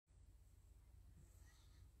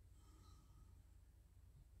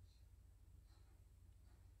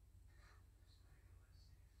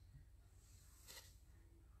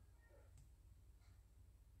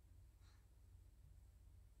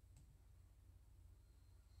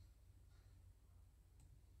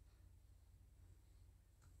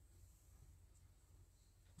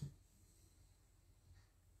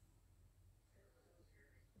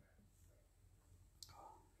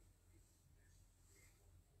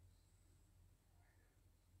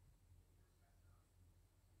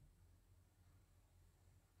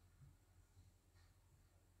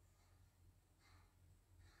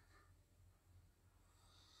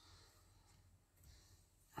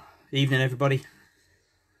Evening, everybody.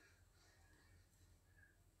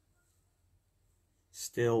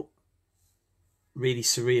 Still really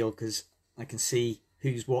surreal because I can see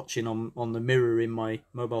who's watching on the mirror in my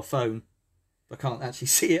mobile phone. I can't actually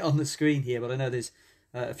see it on the screen here, but I know there's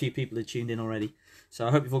a few people who tuned in already. So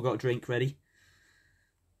I hope you've all got a drink ready.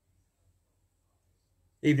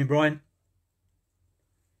 Evening, Brian.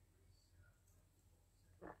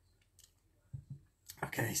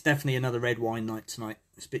 Okay, it's definitely another red wine night tonight.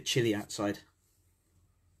 It's a bit chilly outside.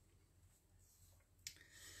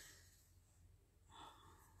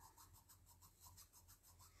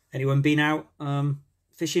 Anyone been out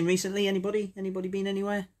fishing recently? Anybody? Anybody been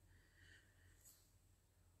anywhere?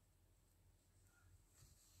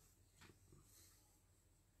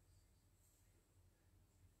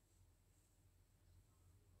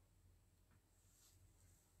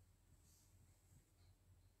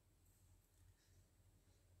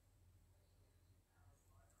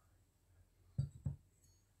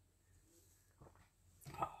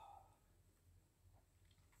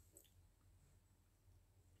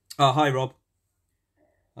 Oh, hi, Rob.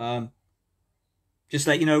 Just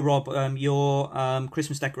to let you know, Rob, your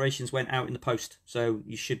Christmas decorations went out in the post, so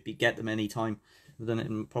you should get them any time,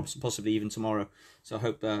 possibly even tomorrow. So I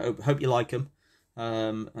hope you like them.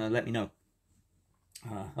 Let me know.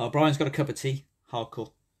 Brian's got a cup of tea.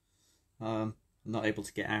 Hardcore. Not able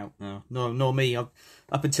to get out. No, nor me. Up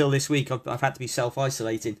until this week, I've had to be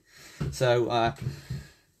self-isolating. So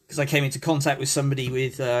because I came into contact with somebody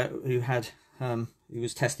with who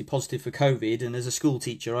was tested positive for COVID, and as a school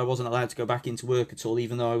teacher I wasn't allowed to go back into work at all,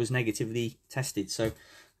 even though I was negatively tested. So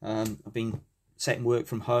I've been setting work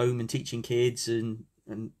from home and teaching kids, and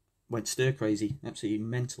went stir crazy, absolutely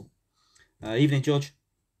mental. Evening, George.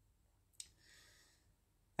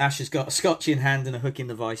 Ash has got a scotch in hand and a hook in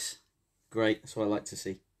the vice. Great, that's what I like to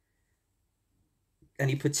see.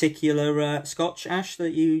 Any particular scotch, Ash,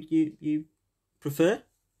 that you prefer?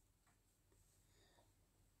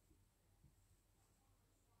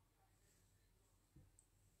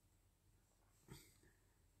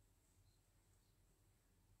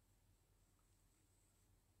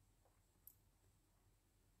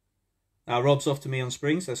 Rob's off to me on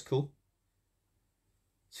Springs. That's cool.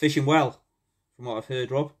 It's fishing well, from what I've heard,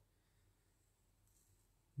 Rob.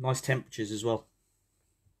 Nice temperatures as well.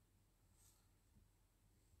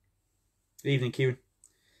 Good evening, Kieran.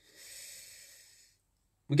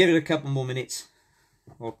 We'll give it a couple more minutes,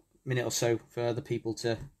 or minute or so, for other people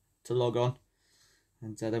to log on,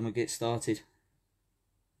 and then we'll get started.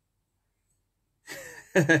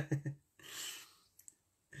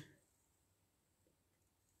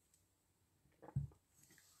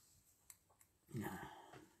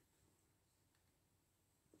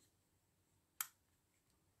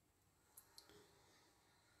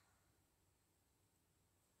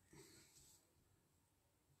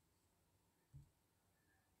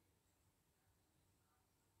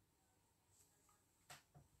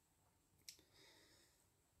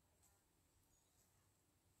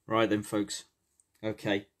 Right then, folks.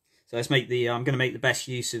 Okay, so let's make the. I'm going to make the best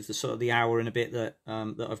use of the sort of the hour and a bit that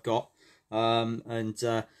that I've got, and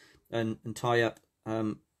tie up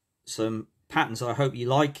some patterns that I hope you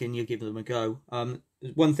like and you'll give them a go.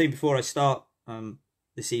 One thing before I start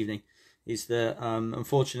this evening is that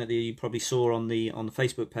unfortunately you probably saw on the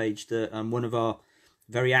Facebook page that one of our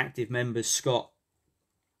very active members, Scott,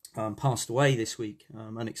 passed away this week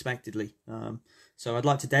unexpectedly. So I'd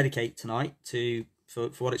like to dedicate tonight to. For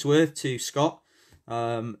what it's worth, to Scott,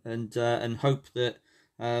 and hope that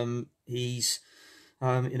he's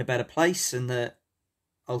in a better place, and that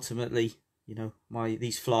ultimately, you know,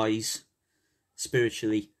 these flies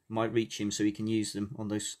spiritually might reach him, so he can use them on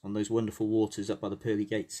those wonderful waters up by the pearly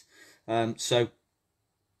gates. You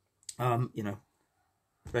know,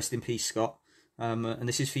 rest in peace, Scott. And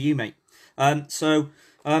this is for you, mate. I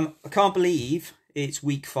can't believe it's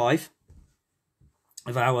week 5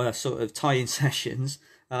 of our sort of tie-in sessions.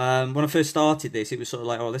 When I first started this, it was sort of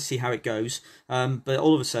like, oh, let's see how it goes. But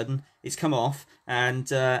all of a sudden, it's come off,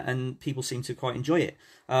 and people seem to quite enjoy it.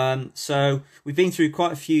 So we've been through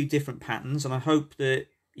quite a few different patterns, and I hope that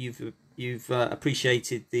you've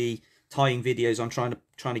appreciated the tying videos I'm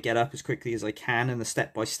trying to get up as quickly as I can, and the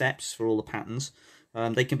step-by-steps for all the patterns.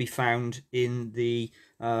 They can be found in the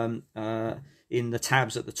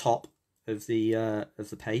tabs at the top of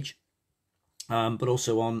the page. But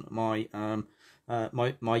also on my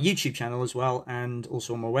my YouTube channel as well, and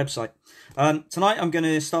also on my website. Tonight I'm going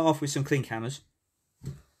to start off with some Klinkhammers,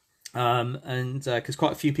 and because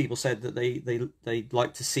quite a few people said that they'd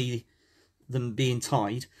like to see them being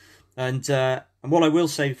tied, and what I will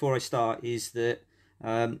say before I start is that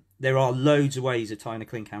there are loads of ways of tying a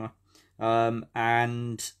Klinkhammer.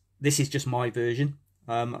 and this is just my version,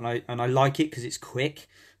 and I like it because it's quick,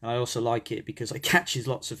 and I also like it because it catches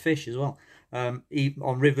lots of fish as well, even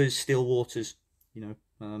on rivers, still waters. You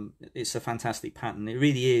know, it's a fantastic pattern. It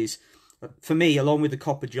really is. For me, along with the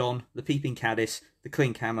Copper John, the Peeping Caddis, the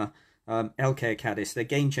Klinkhammer, LK Caddis, they're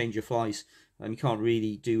game changer flies. You can't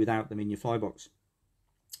really do without them in your fly box.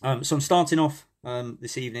 So I'm starting off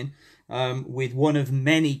this evening with one of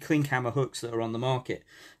many Klinkhammer hooks that are on the market,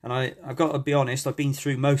 and I've got to be honest, I've been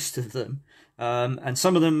through most of them, and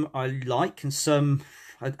some of them I like and some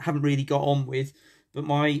I haven't really got on with, but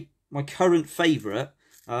my current favourite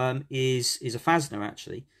is a Fasno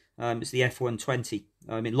actually. It's the F120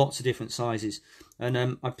 in lots of different sizes, and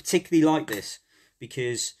I particularly like this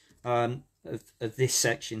because of this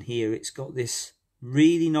section here. It's got this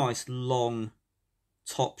really nice long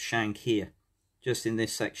top shank here, just in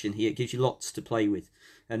this section here. It gives you lots to play with,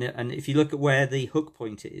 and if you look at where the hook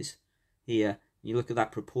point is here, you look at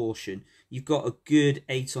that proportion, you've got a good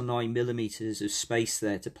 8 or 9 millimeters of space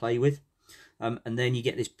there to play with, and then you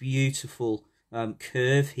get this beautiful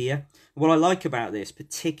curve here. What I like about this,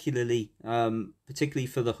 particularly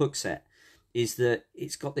for the hook set, is that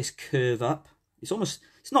it's got this curve up. It's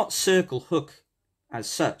not circle hook as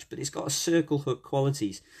such, but it's got a circle hook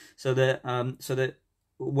qualities, so that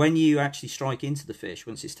when you actually strike into the fish,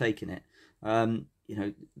 once it's taken it, you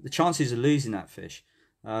know, the chances of losing that fish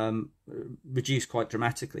reduce quite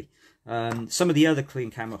dramatically. Some of the other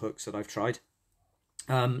Klinkhammer hooks that I've tried,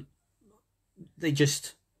 I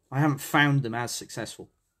haven't found them as successful.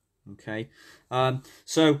 Okay,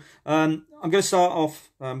 so I'm going to start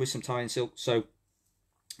off with some tie and silk. So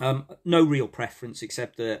no real preference,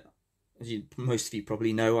 except that, as most of you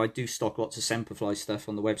probably know, I do stock lots of Semperfli stuff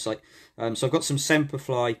on the website. So I've got some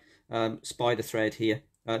Semperfli spider thread here.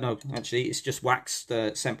 No, actually, it's just waxed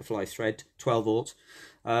Semperfli thread, 12/0.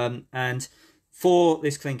 And for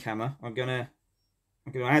this Klinkhammer, I'm gonna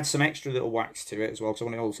add some extra little wax to it as well, because I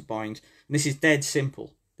want it all to bind. And this is dead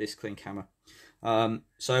simple, this Klinkhammer.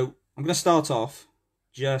 So I'm going to start off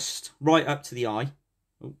just right up to the eye.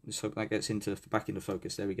 Oh, let's hope that gets back into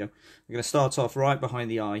focus. There we go. I'm going to start off right behind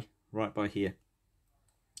the eye, right by here.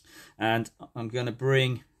 And I'm going to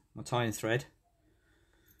bring my tying thread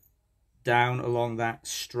down along that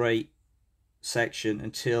straight section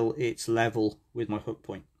until it's level with my hook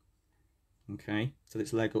point. Okay, so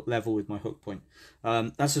it's level with my hook point.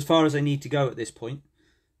 That's as far as I need to go at this point.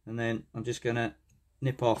 And then I'm just going to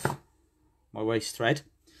nip off my waist thread,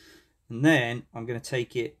 and then I'm going to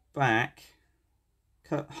take it back,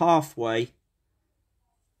 cut halfway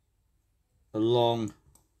along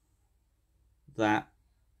that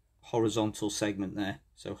horizontal segment there,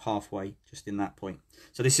 so halfway, just in that point.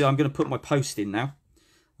 So this is, I'm going to put my post in now.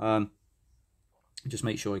 Just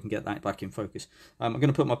make sure I can get that back in focus. I'm going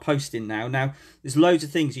to put my post in now. Now, there's loads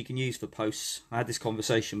of things you can use for posts. I had this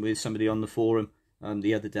conversation with somebody on the forum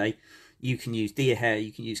the other day. You can use deer hair,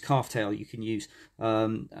 you can use calf tail, you can use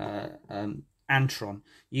antron,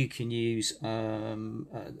 you can use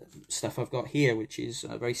stuff I've got here, which is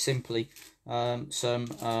very simply some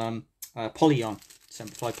polyon,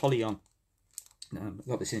 Semperfli polyon. I've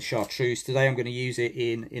got this in chartreuse. Today I'm going to use it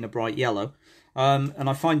in a bright yellow. And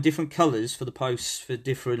I find different colours for the posts for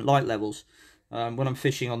different light levels. When I'm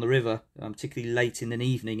fishing on the river, particularly late in an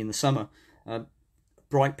evening in the summer,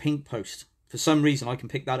 bright pink post. For some reason, I can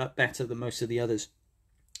pick that up better than most of the others.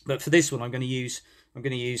 But for this one, I'm going to use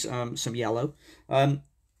some yellow. The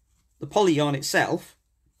polyon itself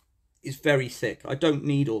is very thick. I don't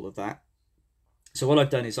need all of that. So what I've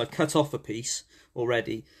done is I've cut off a piece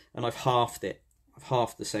already, and I've halved it. I've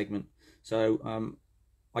halved the segment, so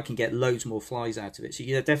I can get loads more flies out of it. So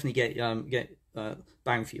you definitely get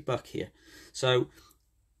bang for your buck here. So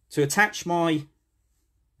to attach my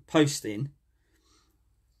post in,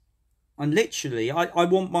 I'm literally, I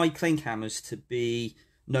want my Klinkhammers to be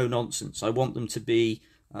no nonsense. I want them to be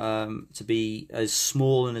as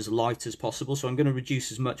small and as light as possible. So I'm going to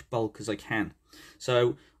reduce as much bulk as I can.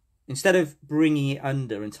 So instead of bringing it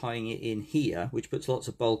under and tying it in here, which puts lots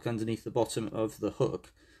of bulk underneath the bottom of the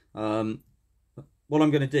hook, what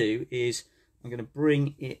I'm going to do is I'm going to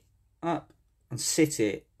bring it up and sit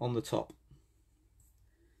it on the top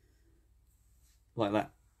like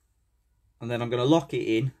that, and then I'm going to lock it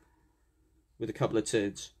in with a couple of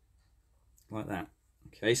turns like that.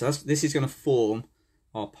 Okay, so this is going to form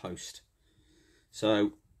our post.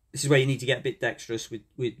 So this is where you need to get a bit dexterous with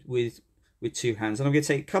two hands, and I'm going to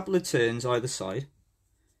take a couple of turns either side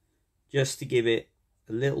just to give it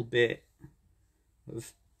a little bit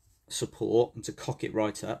of support and to cock it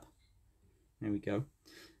right up. There we go.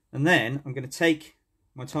 And then I'm going to take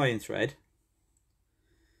my tie-in thread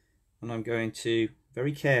and I'm going to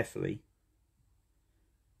very carefully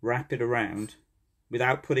wrap it around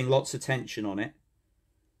without putting lots of tension on it.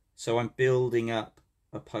 So I'm building up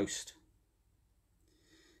a post.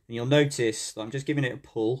 And you'll notice that I'm just giving it a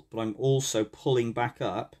pull, but I'm also pulling back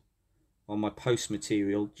up on my post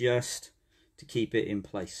material just to keep it in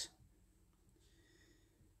place.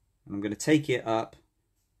 And I'm going to take it up.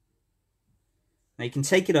 Now you can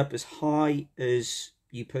take it up as high as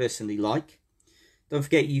you personally like. Don't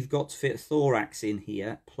forget you've got to fit a thorax in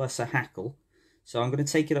here plus a hackle. So I'm going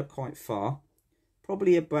to take it up quite far,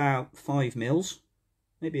 probably about 5 mils,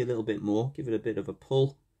 maybe a little bit more. Give it a bit of a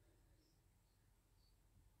pull.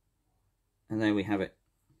 And there we have it.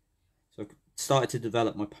 So I've started to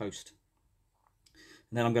develop my post.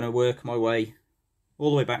 And then I'm going to work my way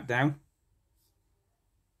all the way back down.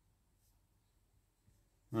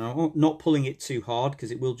 Now, I'm not pulling it too hard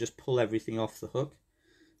because it will just pull everything off the hook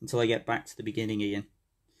until I get back to the beginning again.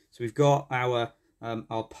 So we've got our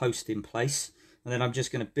post in place, and then I'm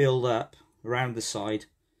just going to build up around the side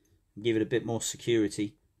and give it a bit more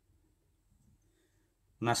security.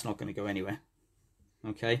 And that's not going to go anywhere.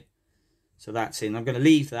 Okay, so that's in. I'm going to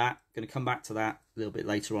leave that. I'm going to come back to that a little bit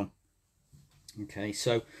later on. Okay,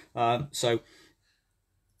 so so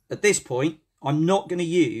at this point, I'm not going to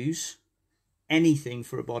use anything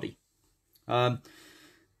for a body.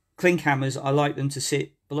 Klinkhammers, I like them to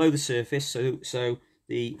sit below the surface. So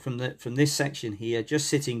from this section here, just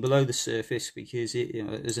sitting below the surface because it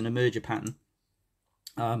there's an emerger pattern,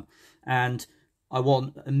 and I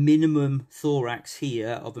want a minimum thorax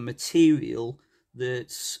here of a material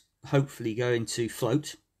that's hopefully going to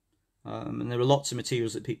float. And there are lots of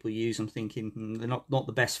materials that people use. I'm thinking they're not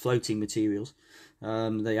the best floating materials.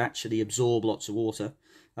 They actually absorb lots of water.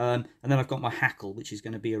 And then I've got my hackle, which is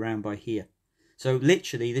going to be around by here. So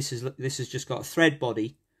literally, this has just got a thread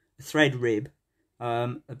body, a thread rib,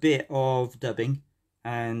 a bit of dubbing,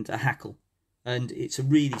 and a hackle. And it's a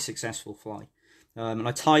really successful fly. And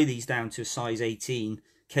I tie these down to a size 18,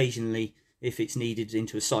 occasionally if it's needed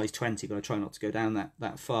into a size 20, but I try not to go down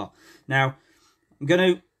that far. Now, I'm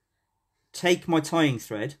going to take my tying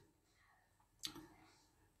thread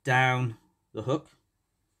down the hook.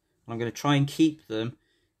 I'm going to try and keep them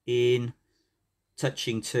in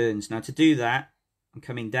touching turns. Now to do that, I'm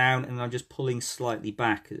coming down and I'm just pulling slightly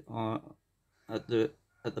back at the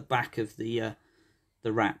back of the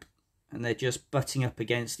wrap, and they're just butting up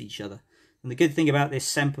against each other. And the good thing about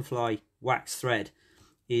this Semperfli wax thread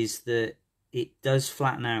is that it does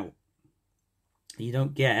flatten out. You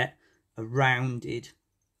don't get a rounded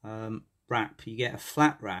wrap, you get a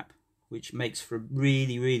flat wrap, which makes for a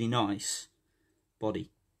really, really nice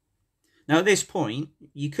body. Now at this point,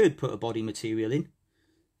 you could put a body material in.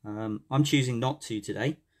 I'm choosing not to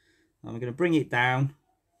today. I'm going to bring it down.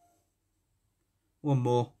 One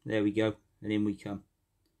more, there we go, and in we come.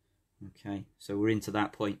 Okay, so we're into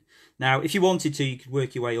that point. Now, if you wanted to, you could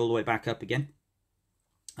work your way all the way back up again.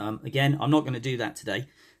 Again, I'm not going to do that today.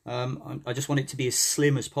 I just want it to be as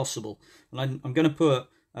slim as possible. And I'm going to put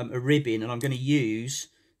a rib in, and I'm going to use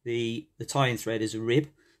the tying thread as a rib.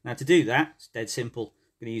 Now to do that, it's dead simple.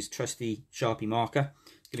 I'm going to use a trusty Sharpie marker.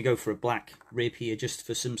 I'm going to go for a black rib here just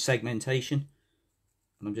for some segmentation.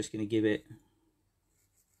 And I'm just going to give it a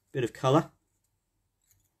bit of colour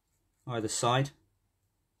either side.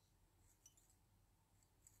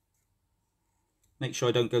 Make sure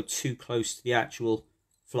I don't go too close to the actual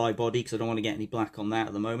fly body because I don't want to get any black on that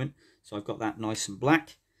at the moment. So I've got that nice and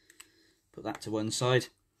black. Put that to one side.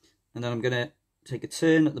 And then I'm going to take a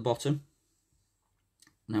turn at the bottom.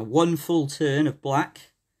 Now one full turn of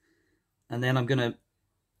black. And then I'm going to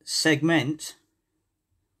segment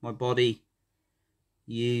my body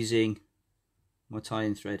using my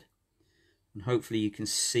tying thread. And hopefully you can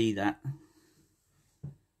see that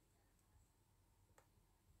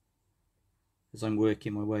as I'm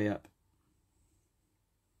working my way up.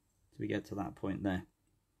 So we get to that point there.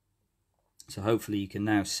 So hopefully you can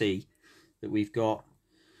now see that we've got,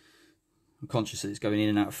 I'm conscious that it's going in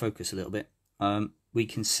and out of focus a little bit. We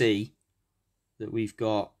can see that we've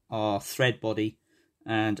got our thread body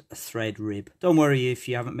and a thread rib. Don't worry if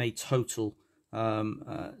you haven't made total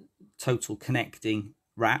connecting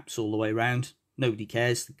wraps all the way around. Nobody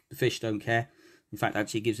cares. The fish don't care. In fact,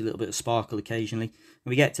 actually it gives a little bit of sparkle occasionally. And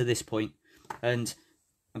we get to this point, and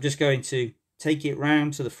I'm just going to take it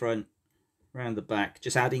round to the front, round the back,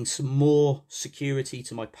 just adding some more security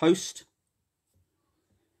to my post.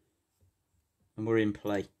 And we're in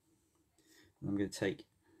play. And I'm going to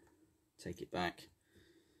take it back.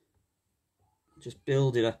 Just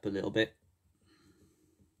build it up a little bit.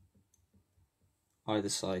 Either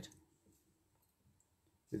side.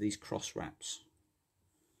 With these cross wraps.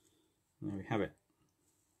 There we have it.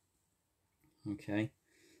 Okay.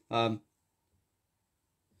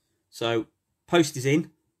 So post is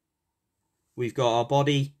in. We've got our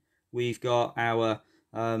body. We've got our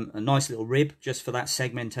a nice little rib just for that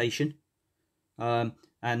segmentation. And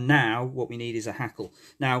now what we need is a hackle.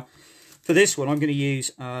 Now for this one I'm going to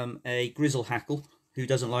use a grizzle hackle. Who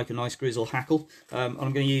doesn't like a nice grizzle hackle? I'm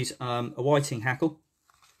going to use a whiting hackle.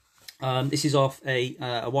 This is off a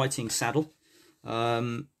whiting saddle.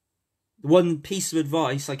 One piece of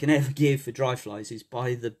advice I can ever give for dry flies is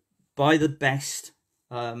buy the best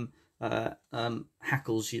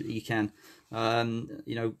hackles you can.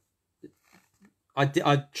 You know,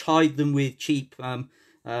 I tried them with cheap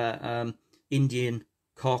Indian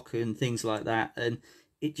cock and things like that, and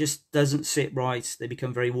it just doesn't sit right. They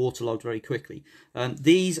become very waterlogged very quickly.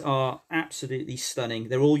 These are absolutely stunning.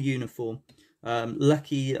 They're all uniform.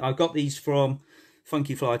 Lucky I got these from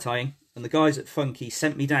Funky Fly Tying, and the guys at Funky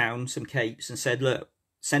sent me down some capes and said, look,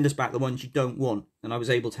 send us back the ones you don't want, and I was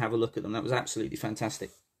able to have a look at them. That was absolutely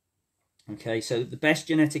fantastic. Okay, so the best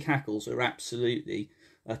genetic hackles are absolutely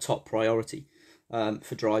a top priority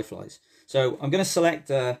for dry flies. So I'm going to select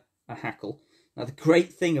a hackle. Now the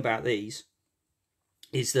great thing about these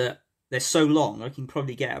is that they're so long, I can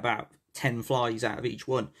probably get about 10 flies out of each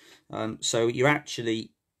one. So you're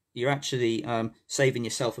actually saving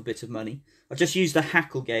yourself a bit of money. I've just used a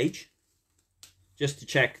hackle gauge just to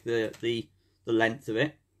check the length of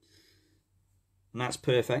it, and that's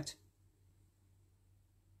perfect.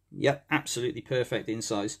 Yep, absolutely perfect in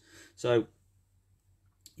size. So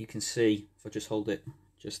you can see, if I just hold it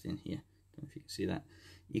just in here, I don't know if you can see that,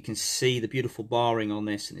 you can see the beautiful barring on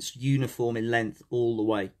this, and it's uniform in length all the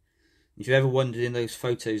way. If you've ever wondered in those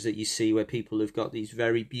photos that you see where people have got these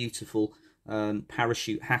very beautiful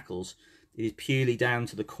parachute hackles, it is purely down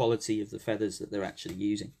to the quality of the feathers that they're actually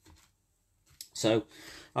using. So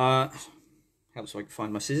helps if I can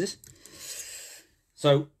find my scissors.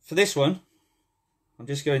 So for this one, I'm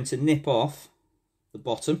just going to nip off the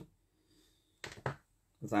bottom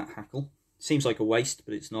of that hackle. Seems like a waste,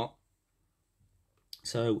 but it's not.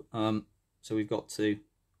 So so we've got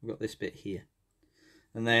this bit here,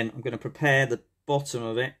 and then I'm going to prepare the bottom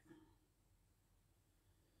of it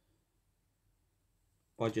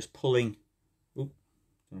by just pulling. Oh,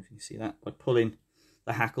 don't know if you can see that. By pulling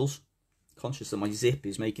the hackles. Conscious that my zip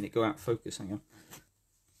is making it go out of focus. Hang on.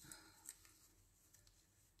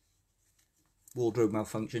 Wardrobe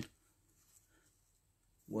malfunction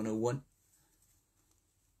 101.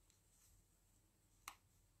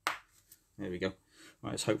 There we go.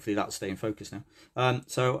 Right, so hopefully that'll stay in focus now.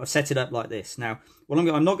 So I've set it up like this. Now,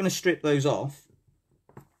 I'm not going to strip those off.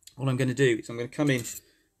 What I'm going to do is I'm going to come in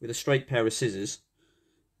with a straight pair of scissors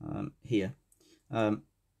here, and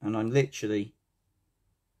I'm literally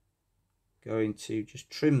going to just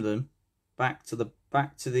trim them back to the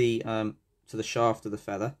shaft of the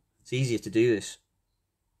feather. It's easier to do this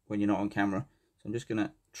when you're not on camera. So I'm just going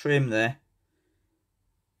to trim there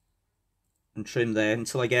and trim there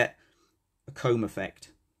until I get a comb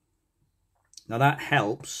effect. Now that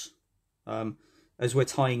helps as we're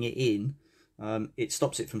tying it in. It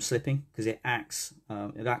stops it from slipping because it acts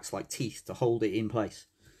like teeth to hold it in place.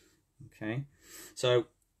 Okay, so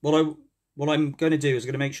what I'm going to do is I'm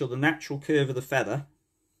going to make sure the natural curve of the feather.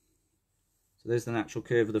 So there's the natural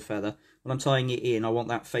curve of the feather. When I'm tying it in, I want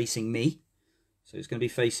that facing me. So it's going to be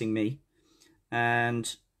facing me.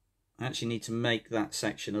 And I actually need to make that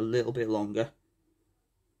section a little bit longer.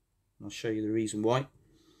 I'll show you the reason why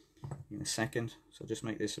in a second. So I'll just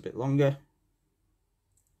make this a bit longer.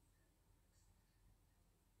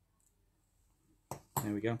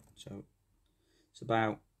 There we go. So it's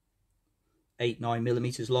about 8-9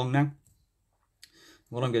 millimeters long now.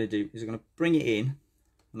 What I'm going to do is I'm going to bring it in.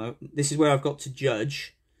 Now, this is where I've got to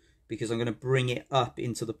judge, because I'm going to bring it up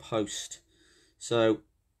into the post. So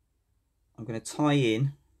I'm going to tie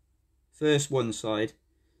in first one side,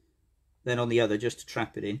 then on the other, just to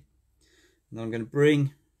trap it in. And then I'm going to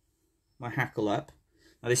bring my hackle up.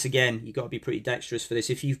 Now this again, you've got to be pretty dexterous for this.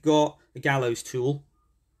 If you've got a gallows tool,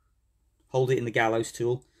 hold it in the gallows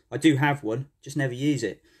tool. I do have one, just never use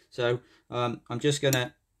it. So I'm just going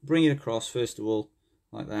to bring it across first of all,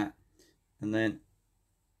 like that. And then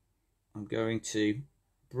I'm going to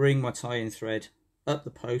bring my tie-in thread up the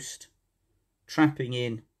post, trapping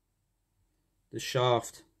in the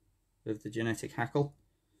shaft of the genetic hackle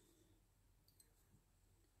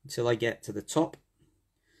until I get to the top.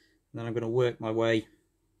 And then I'm going to work my way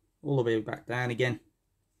all the way back down again.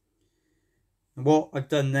 And what I've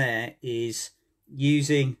done there is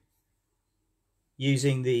using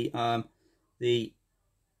the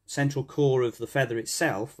central core of the feather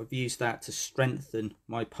itself, I've used that to strengthen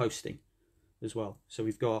my posting. as well. So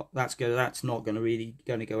we've got, that's not going to really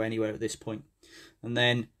go anywhere at this point. And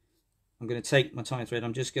then I'm going to take my tying thread,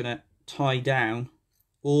 I'm just going to tie down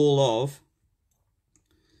all of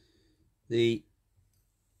the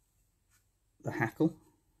hackle,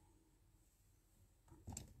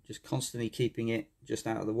 just constantly keeping it just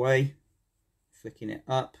out of the way, flicking it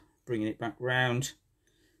up, bringing it back round,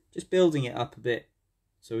 just building it up a bit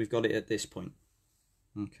so we've got it at this point.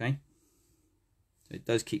 Okay, so it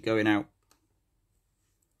does keep going out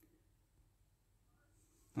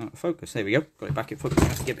of focus. There we go, got it back in focus.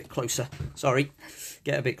 Let's get a bit closer, sorry,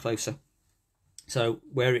 get a bit closer. So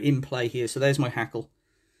we're in play here, so there's my hackle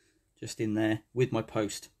just in there with my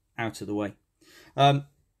post out of the way.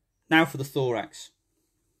 Now for the thorax.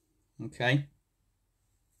 Okay,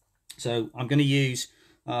 so I'm going to use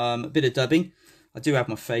a bit of dubbing. I do have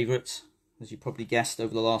my favourites, as you probably guessed,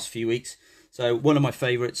 over the last few weeks. So one of my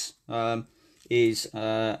favourites is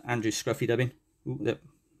Andrew Scruffy dubbing. Ooh,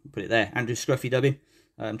 put it there, Andrew Scruffy dubbing,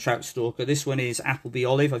 Trout Stalker. This one is Appleby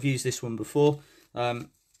Olive. I've used this one before.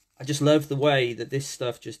 I just love the way that this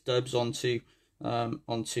stuff just dubs onto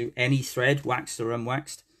any thread, waxed or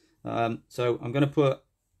unwaxed. So I'm going to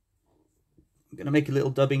make a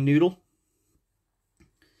little dubbing noodle.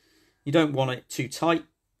 You don't want it too tight.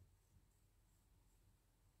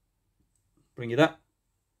 Bring it up.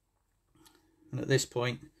 And at this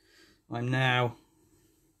point, I'm now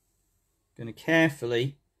going to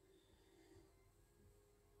carefully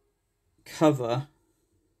cover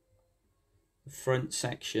the front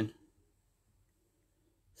section,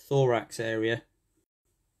 thorax area,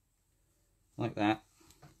 like that.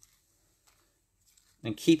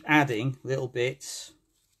 And keep adding little bits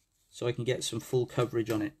so I can get some full coverage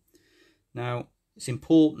on it. Now, it's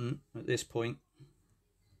important at this point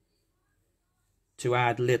to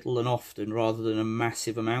add little and often rather than a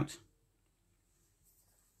massive amount.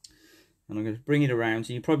 And I'm going to bring it around, and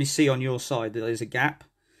you probably see on your side that there's a gap.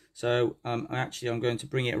 So I'm going to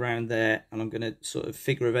bring it around there, and I'm going to sort of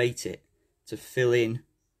figure of eight it to fill in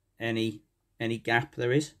any gap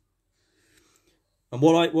there is. And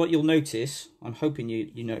what you'll notice, I'm hoping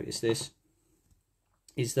you notice this,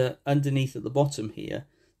 is that underneath at the bottom here,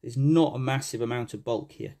 there's not a massive amount of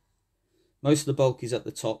bulk here. Most of the bulk is at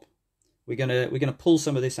the top. We're gonna pull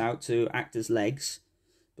some of this out to act as legs,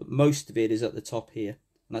 but most of it is at the top here,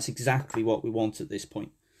 and that's exactly what we want at this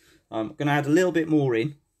point. I'm gonna add a little bit more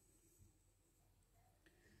in,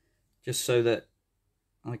 just so that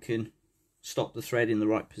I can stop the thread in the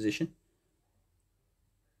right position.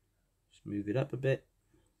 Just move it up a bit.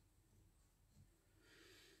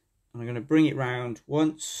 And I'm going to bring it round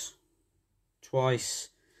once, twice,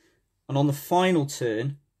 and on the final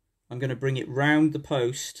turn, I'm going to bring it round the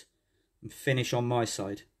post and finish on my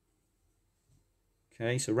side.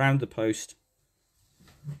 Okay, so round the post,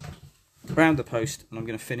 and I'm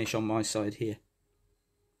going to finish on my side here,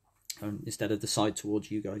 instead of the side towards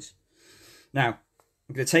you guys. Now,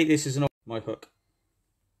 I'm going to take this as my hook.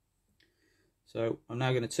 So I'm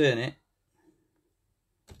now going to turn it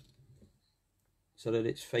so that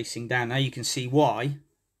it's facing down. Now you can see why.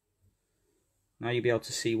 Now you'll be able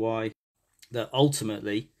to see why that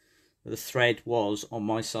ultimately the thread was on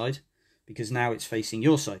my side, because now it's facing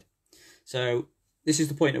your side. So this is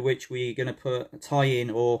the point at which we're going to put a tie in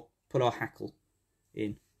or put our hackle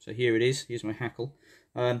in. So here it is. Here's my hackle.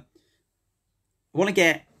 I want to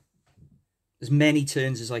get as many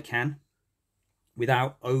turns as I can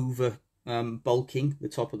without over bulking the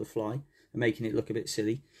top of the fly and making it look a bit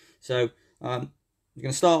silly. So I'm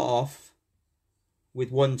going to start off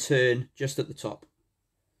with one turn just at the top.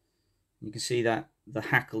 You can see that the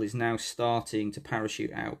hackle is now starting to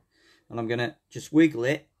parachute out, and I'm going to just wiggle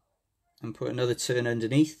it and put another turn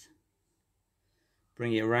underneath,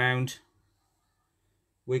 bring it around,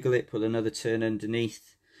 wiggle it, put another turn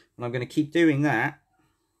underneath, and I'm going to keep doing that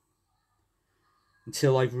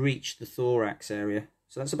until I've reached the thorax area.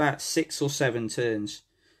 So that's about 6 or 7 turns,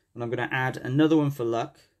 and I'm going to add another one for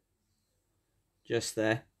luck just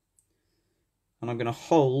there, and I'm going to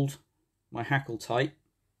hold my hackle tight,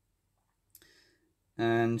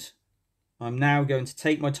 and I'm now going to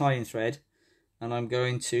take my tie-in thread and I'm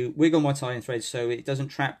going to wiggle my tie-in thread so it doesn't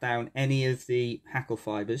trap down any of the hackle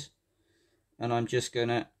fibers, and I'm just going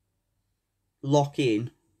to lock in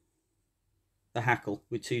the hackle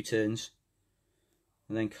with 2 turns,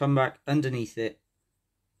 and then come back underneath it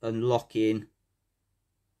and lock in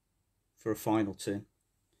for a final turn.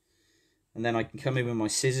 And then I can come in with my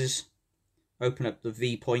scissors, open up the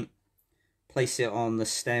V point, place it on the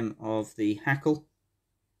stem of the hackle,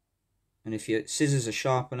 and if your scissors are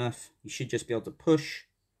sharp enough, you should just be able to push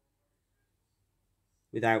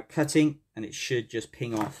without cutting, and it should just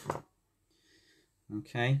ping off.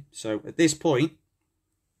 Okay, so at this point,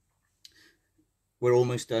 we're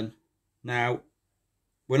almost done. Now,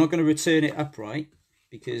 we're not going to return it upright,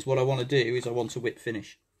 because what I want to do is I want to whip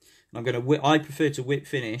finish. And I'm going to I prefer to whip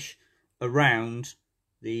finish around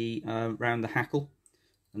the hackle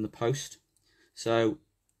and the post. So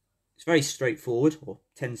it's very straightforward, or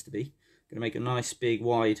tends to be. I'm going to make a nice big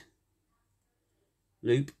wide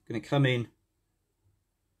loop. I'm going to come in,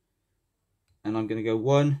 and I'm going to go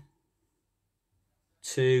 1,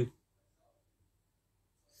 2,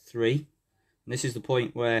 3. And this is the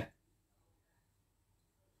point where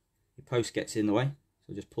your post gets in the way.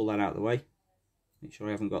 So just pull that out of the way. Make sure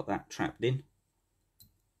I haven't got that trapped in.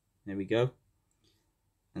 There we go.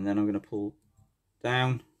 And then I'm going to pull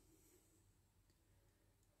down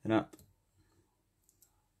and up.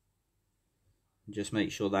 And just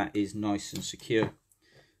make sure that is nice and secure.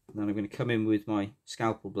 And then I'm going to come in with my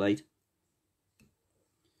scalpel blade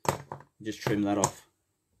and just trim that off.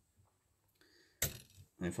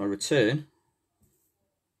 And if I return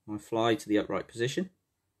my fly to the upright position,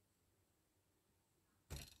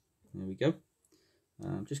 there we go.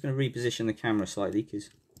 I'm just going to reposition the camera slightly, because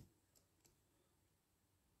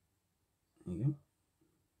there you go.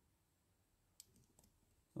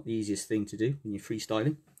 Not the easiest thing to do when you're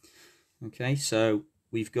freestyling. Okay, so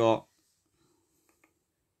we've got,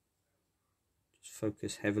 just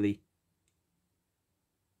focus heavily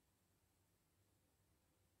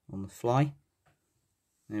on the fly.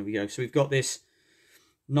 There we go. So we've got this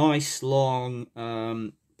nice long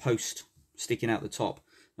post sticking out the top.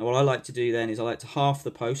 Now what I like to do then is I like to half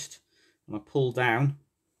the post, and I pull down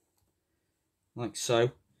like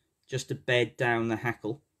so, just to bed down the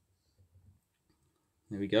hackle.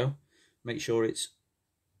 There we go. Make sure it's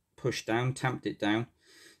pushed down, tamped it down.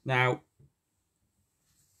 Now,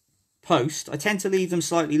 post, I tend to leave them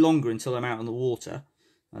slightly longer until I'm out on the water,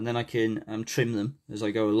 and then I can trim them as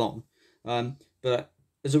I go along. But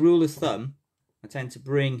as a rule of thumb, I tend to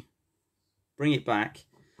bring it back,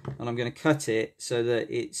 and I'm going to cut it so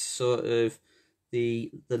that it's sort of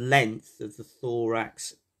the length of the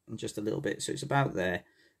thorax, and just a little bit, so it's about there.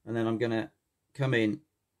 And then I'm going to come in,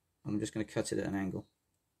 I'm just going to cut it at an angle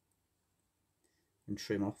and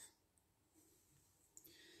trim off.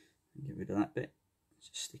 Get rid of that bit, it's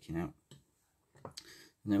just sticking out.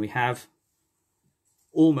 And then we have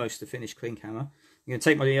almost a finished Klinkhammer. I'm going to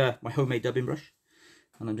take my my homemade dubbing brush,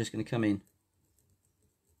 and I'm just going to come in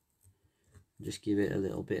and just give it a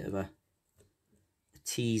little bit of a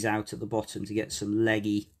tease out at the bottom to get some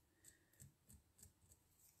leggy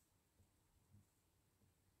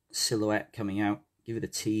silhouette coming out. Give it a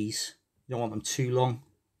tease. You don't want them too long,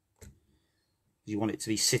 you want it to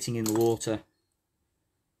be sitting in the water.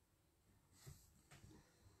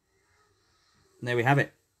 And there we have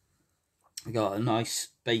it. I got a nice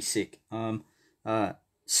basic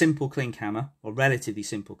simple Klinkhammer, or relatively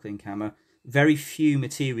simple Klinkhammer. Very few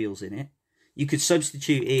materials in it. You could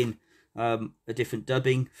substitute in a different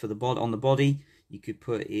dubbing for the on the body. You could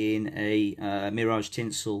put in a Mirage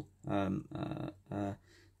tinsel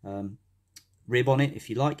rib on it if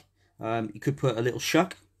you like. You could put a little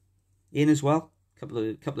shuck in as well,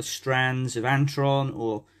 a couple of strands of antron,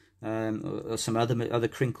 or some other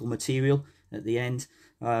crinkle material at the end,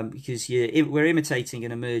 because we're imitating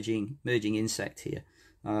an emerging insect here.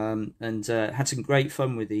 And had some great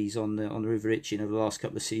fun with these on the River Itchen over the last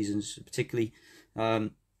couple of seasons, particularly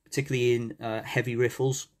in heavy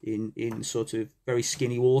riffles, in sort of very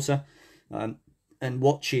skinny water, and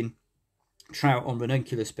watching trout on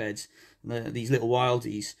ranunculus beds. These little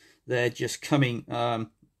wildies, they're just coming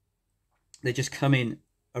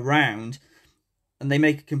around, and they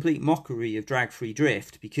make a complete mockery of drag-free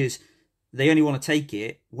drift, because they only want to take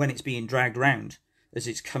it when it's being dragged round as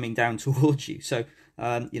it's coming down towards you. So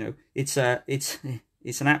you know, it's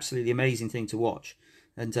an absolutely amazing thing to watch,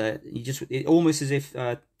 and it almost as if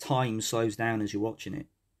time slows down as you're watching it.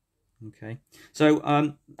 Okay,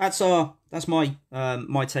 so that's my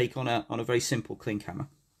take on a very simple Klinkhammer.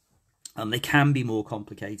 They can be more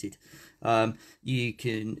complicated. You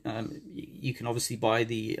can obviously buy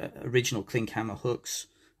the original Klinkhammer hooks.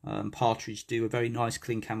 Partridge do a very nice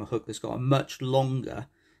Klinkhammer hook that's got a much longer.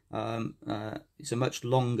 It's a much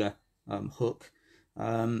longer hook.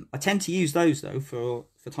 I tend to use those though for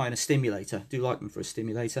tying a stimulator. I do like them for a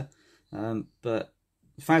stimulator. But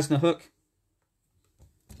Fasna hook.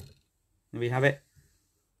 There we have it.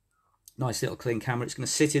 Nice little Klinkhammer. It's going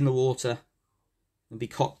to sit in the water and be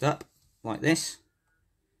cocked up like this.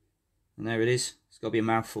 And there it is. It's got to be a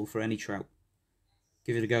mouthful for any trout.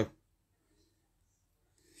 Give it a go.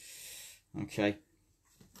 Okay.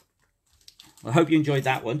 I hope you enjoyed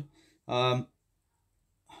that one. Can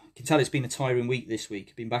can tell it's been a tiring week this week.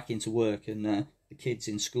 I've been back into work, and the kids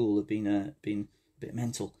in school have been a bit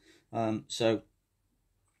mental.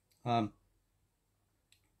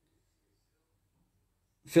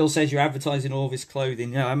 Phil says you're advertising all this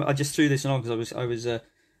clothing. Yeah, I just threw this on because I was a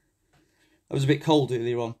bit cold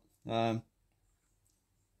earlier on.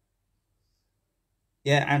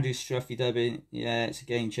 Yeah, Andrew Struffy dubbing. Yeah, it's a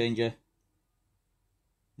game changer.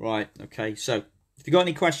 Right, okay. So if you've got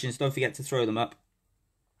any questions, don't forget to throw them up.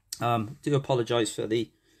 Do apologise for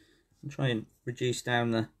the. I'll try and reduce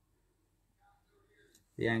down the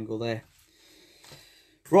angle there.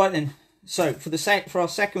 Right then. So for our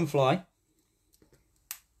second fly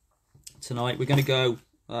tonight, we're going to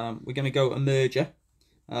go a merger,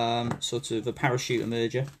 sort of a parachute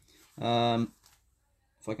emerger.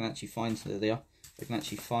 If I can actually find, there they are. If I can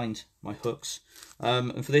actually find my hooks.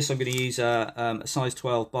 And for this, I'm going to use a size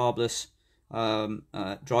 12 barbless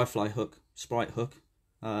dry fly hook, Sprite hook.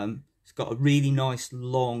 It's got a really nice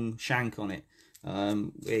long shank on it,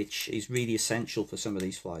 which is really essential for some of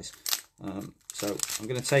these flies. So I'm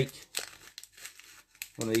going to take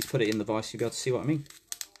one of these, put it in the vise, you'll be able to see what I mean.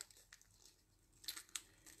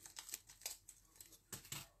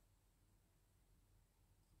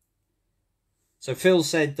 So Phil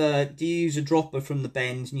said, do you use a dropper from the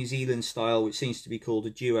Bend, New Zealand style, which seems to be called a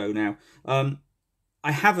duo now?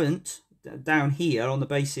 I haven't down here, on the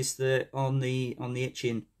basis that on the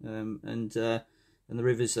Itchen and the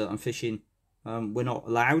rivers that I'm fishing, we're not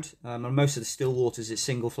allowed. On most of the still waters it's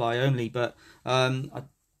single fly only, but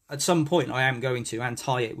at some point I am going to and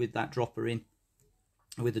tie it with that dropper in,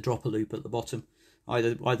 with the dropper loop at the bottom,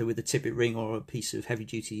 either with a tippet ring or a piece of heavy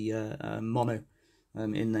duty mono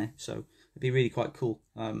in there. So it'd be really quite cool.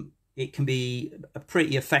 It can be a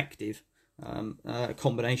pretty effective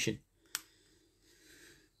combination.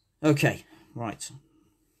 Okay, right.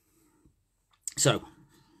 So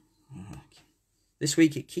this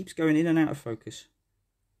week it keeps going in and out of focus.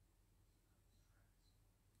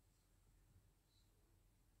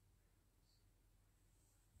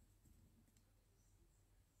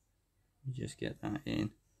 Just get that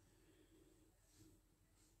in.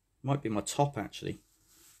 Might be my top actually.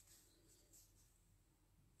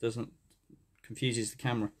 Doesn't, confuses the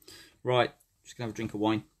camera. Right, just gonna have a drink of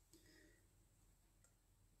wine.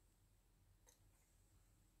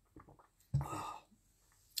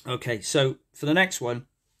 Okay, so for the next one,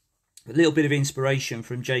 a little bit of inspiration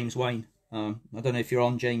from James Wayne. I don't know if you're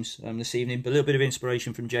on, James, this evening, but a little bit of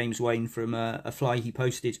inspiration from James Wayne from a fly he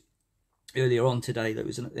posted earlier on today that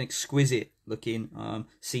was an exquisite looking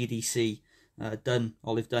CDC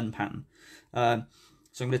olive dun pattern. So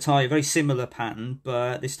I'm going to tie a very similar pattern,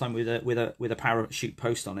 but this time with a parachute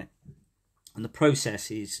post on it. And the process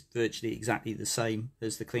is virtually exactly the same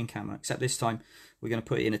as the Klinkhammer, except this time we're going to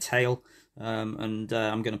put it in a tail, and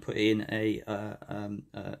I'm going to put in a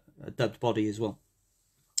dubbed body as well.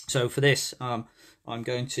 So for this, I'm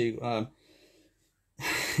going to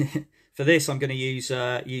for this I'm going to use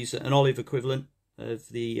an olive equivalent of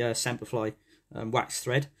the Semperfly wax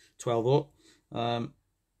thread, 12/0.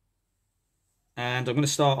 And I'm going to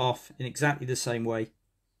start off in exactly the same way,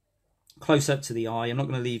 close up to the eye. I'm not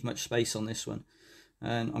going to leave much space on this one.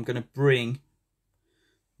 And I'm going to bring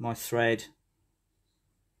my thread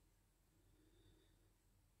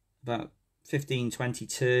about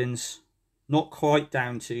 15-20 turns, not quite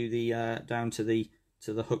down to the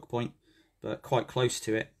hook point, but quite close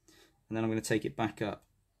to it. And then I'm going to take it back up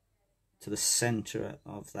to the center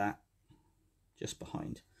of that, just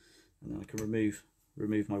behind. And then I can remove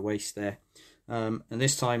my waist there. And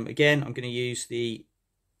this time again I'm going to use the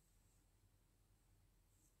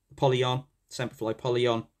Polyon, Semperfly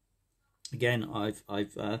Polyon. Again, I've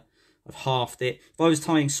halved it. If I was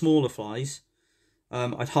tying smaller flies,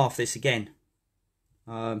 I'd half this again.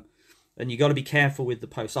 And you got to be careful with the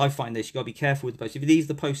post. I find this, you got to be careful with the post. If you leave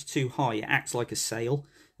the post too high, it acts like a sail,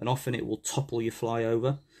 and often it will topple your fly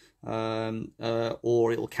over.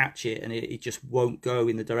 Or it'll catch it and it just won't go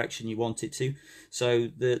in the direction you want it to. So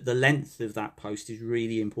the length of that post is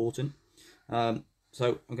really important. So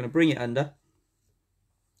I'm going to bring it under.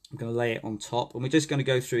 I'm going to lay it on top, and we're just going to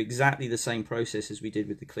go through exactly the same process as we did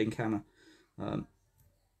with the Klinkhammer. And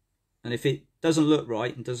if it doesn't look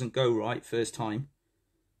right and doesn't go right first time,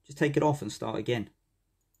 just take it off and start again.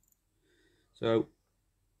 So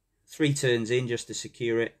 3 turns in just to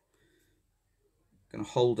secure it. Going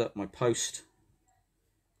to hold up my post.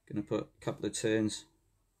 Going to put a couple of turns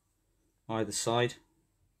either side.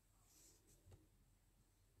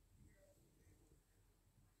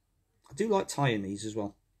 I do like tying these as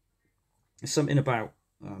well. There's something about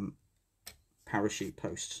parachute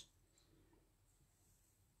posts.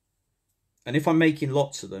 And if I'm making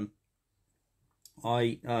lots of them,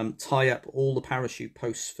 I tie up all the parachute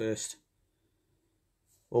posts first,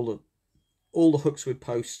 all the hooks with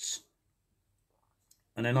posts,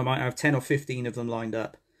 and then I might have 10 or 15 of them lined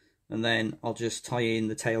up, and then I'll just tie in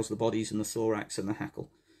the tails, the bodies, and the thorax and the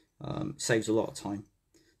hackle. Saves a lot of time.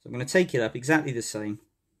 So I'm going to take it up exactly the same,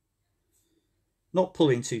 not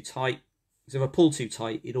pulling too tight, because if I pull too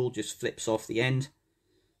tight it all just flips off the end.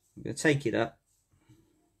 I'm going to take it up,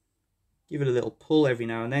 give it a little pull every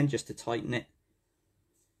now and then just to tighten it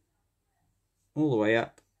all the way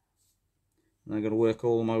up, and I'm going to work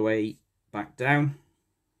all my way back down,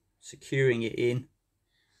 securing it in,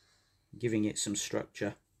 giving it some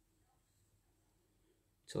structure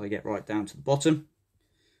until I get right down to the bottom.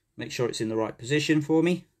 Make sure it's in the right position for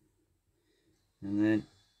me, and then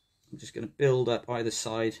I'm just going to build up either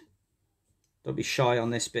side. Don't be shy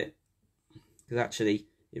on this bit, because actually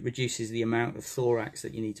it reduces the amount of thorax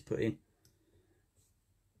that you need to put in.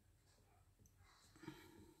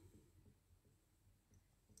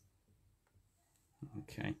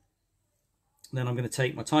 Okay, then I'm going to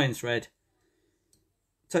take my tying thread,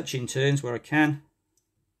 touch in turns where I can.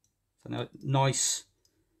 So now nice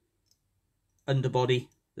underbody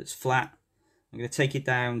that's flat. I'm going to take it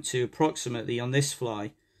down to approximately on this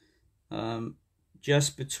fly,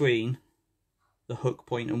 just between the hook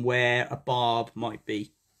point and where a barb might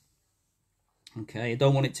be. Okay, I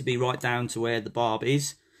don't want it to be right down to where the barb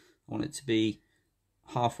is. I want it to be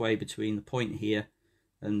halfway between the point here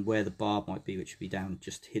and where the barb might be, which would be down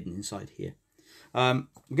just hidden inside here. I'm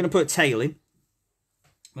going to put a tail in.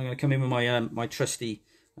 I'm going to come in with my my trusty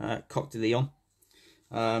Coq de Leon,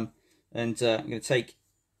 and I'm going to take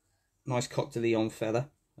a nice Coq de Leon feather.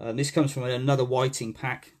 This comes from another whiting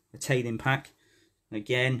pack, a tailing pack. And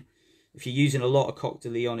again, if you're using a lot of Coq de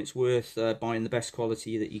Leon, it's worth buying the best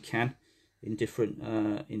quality that you can in different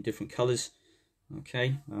colours.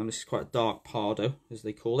 Okay, this is quite a dark Pardo, as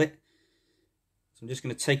they call it. So I'm just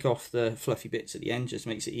going to take off the fluffy bits at the end, just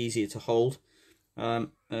makes it easier to hold.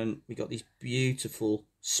 And we got these beautiful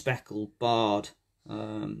speckled barred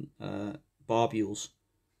barbules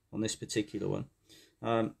on this particular one.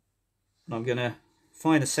 I'm going to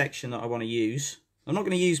find a section that I want to use. I'm not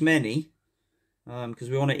going to use many, because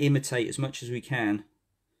we want to imitate as much as we can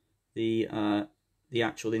the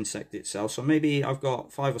actual insect itself. So maybe I've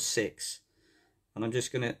got 5 or 6, and I'm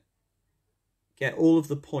just going to get all of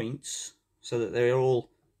the points so that they're all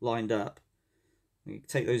lined up. I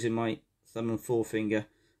take those in my thumb and forefinger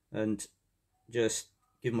and just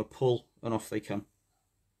give them a pull, and off they come.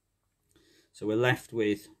 So we're left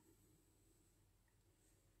with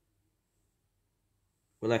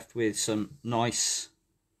some nice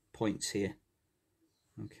points here.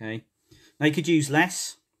 Okay, now you could use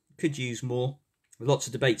less, could use more. There's lots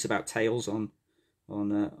of debates about tails on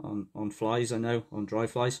flies, I know, on dry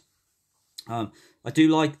flies. I do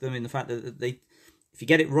like them in the fact that they, if you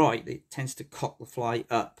get it right, it tends to cock the fly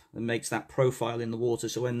up and makes that profile in the water.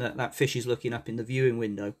 So when that fish is looking up in the viewing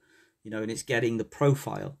window, you know, and it's getting the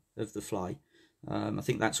profile of the fly, I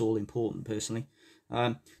think that's all important personally.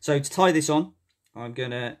 So to tie this on, I'm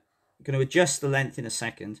gonna adjust the length in a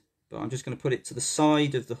second, but I'm just going to put it to the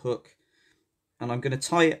side of the hook, and I'm going to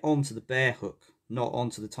tie it onto the bare hook, not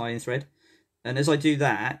onto the tying thread. And as I do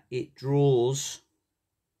that, it draws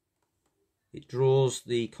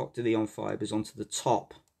the Coq de Leon fibres onto the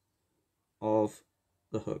top of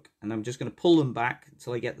the hook, and I'm just going to pull them back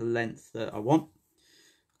until I get the length that I want.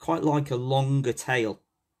 Quite like a longer tail.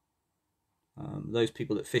 Those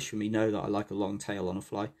people that fish with me know that I like a long tail on a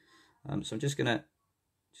fly. So I'm just gonna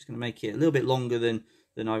make it a little bit longer than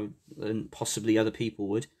possibly other people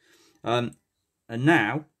would. And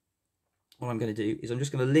now what I'm going to do is I'm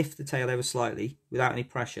just going to lift the tail ever slightly without any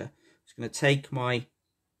pressure. I'm just going to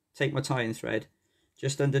take my tying thread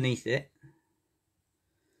just underneath it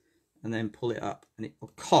and then pull it up, and it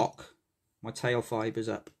will cock my tail fibres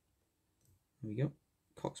up. There we go,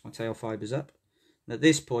 cocks my tail fibres up. And at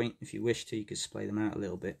this point, if you wish to, you could splay them out a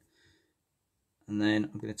little bit. And then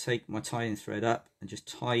I'm going to take my tying thread up and just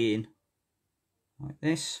tie in like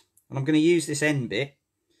this. And I'm going to use this end bit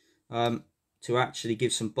to actually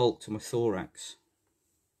give some bulk to my thorax.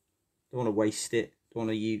 Don't want to waste it. Don't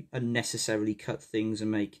want to unnecessarily cut things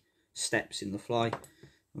and make steps in the fly.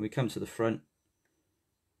 When we come to the front,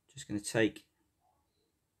 just going to take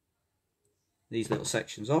these little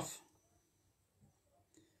sections off.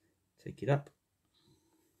 Take it up.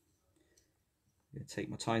 I'm going to take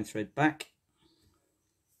my tying thread back.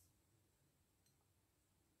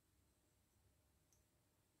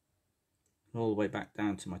 And all the way back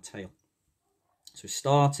down to my tail. So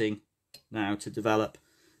starting now to develop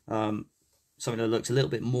something that looks a little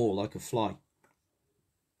bit more like a fly.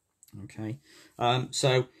 Okay, it's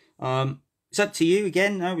up to you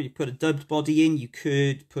again. Now you put a dubbed body in, you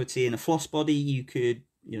could put in a floss body, you could,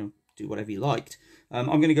 you know, do whatever you liked. I'm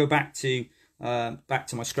going to go back to my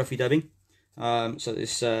scruffy dubbing. So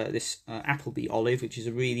this Appleby olive, which is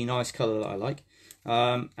a really nice colour that I like,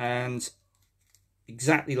 and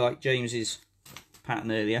exactly like James's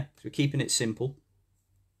pattern earlier. So we're keeping it simple.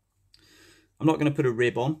 I'm not going to put a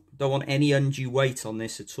rib on. Don't want any undue weight on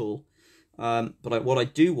this at all. But what I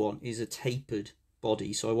do want is a tapered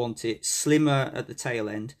body. So I want it slimmer at the tail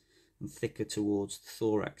end and thicker towards the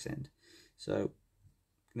thorax end. So I'm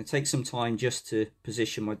going to take some time just to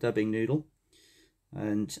position my dubbing noodle.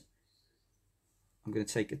 And I'm going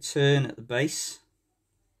to take a turn at the base.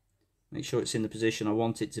 Make sure it's in the position I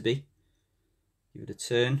want it to be. Give it a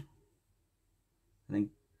turn. And then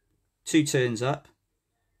 2 turns up.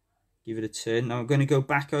 Give it a turn. Now I'm going to go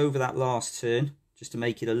back over that last turn just to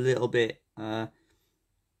make it a little bit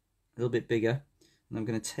bigger. And I'm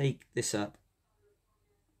going to take this up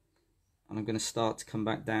and I'm going to start to come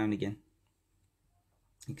back down again.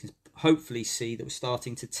 You can hopefully see that we're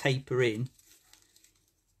starting to taper in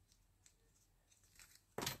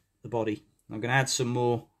the body. I'm going to add some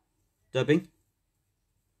more dubbing.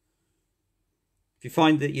 If you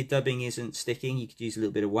find that your dubbing isn't sticking, you could use a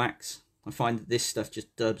little bit of wax. I find that this stuff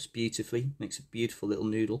just dubs beautifully, makes a beautiful little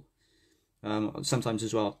noodle. Sometimes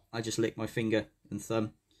as well, I just lick my finger and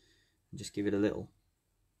thumb and just give it a little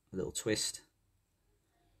twist.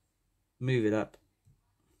 Move it up.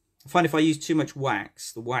 I find if I use too much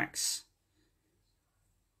wax, the wax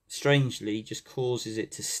strangely just causes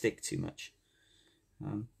it to stick too much.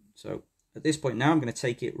 So at this point now I'm going to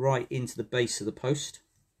take it right into the base of the post.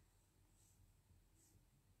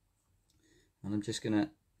 And I'm just going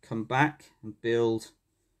to come back and build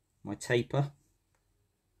my taper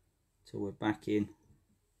till we're back in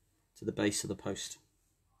to the base of the post.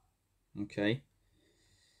 Okay.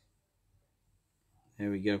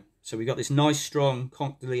 There we go. So we've got this nice strong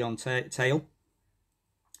Conch de Leon tail.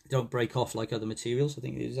 Don't break off like other materials. I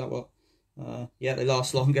think, is that what? Yeah, they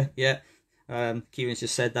last longer. Yeah. Kieran's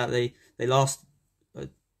just said that they last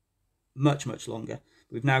much longer.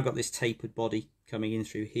 We've now got this tapered body coming in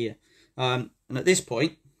through here, and at this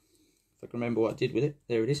point, if I can remember what I did with it,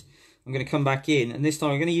 there it is. I'm going to come back in, and this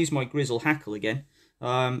time I'm going to use my grizzle hackle again.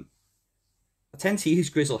 I tend to use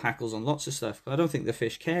grizzle hackles on lots of stuff, but I don't think the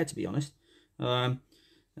fish care, to be honest. So I'm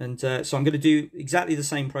going to do exactly the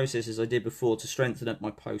same process as I did before to strengthen up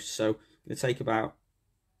my post. So I'm going to take about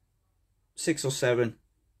 6 or 7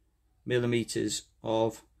 millimeters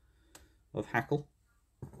of hackle.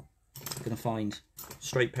 I'm going to find a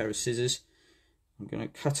straight pair of scissors. I'm going to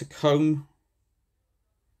cut a comb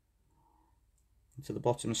into the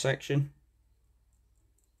bottom section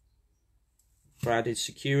for added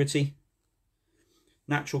security.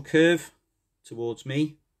 Natural curve towards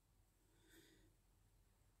me.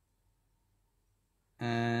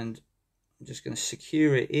 And I'm just going to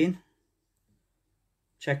secure it in.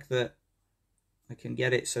 Check that I can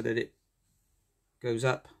get it so that it goes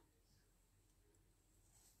up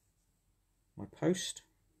my post.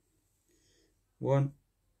 1,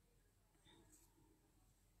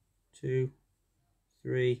 2,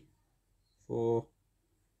 3, 4,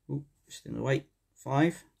 ooh, just in the way,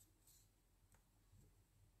 5,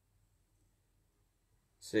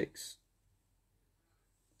 6,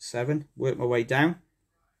 7, work my way down,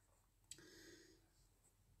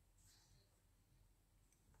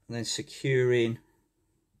 and then secure in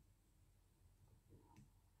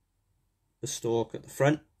the stalk at the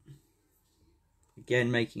front, again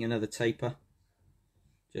making another taper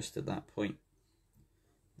just at that point,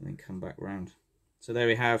 and then come back round. So there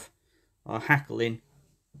we have our hackle in,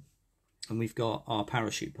 and we've got our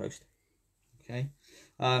parachute post. Okay,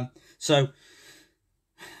 so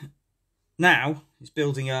now it's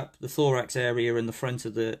building up the thorax area and the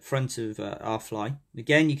front of our fly.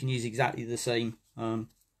 Again, you can use exactly the same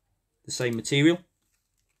material.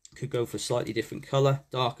 Could go for a slightly different color,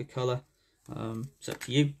 darker color. It's up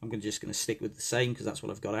to you. I'm just going to stick with the same because that's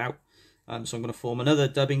what I've got out. So I'm going to form another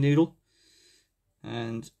dubbing noodle,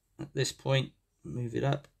 and at this point, move it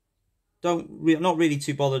up. Not really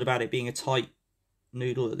too bothered about it being a tight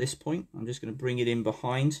noodle at this point. I'm just going to bring it in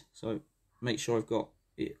behind, so make sure I've got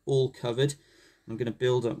it all covered. I'm going to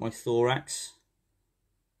build up my thorax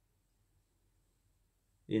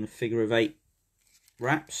in a figure of 8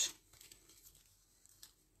 wraps.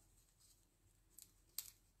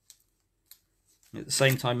 At the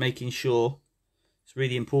same time, making sure, it's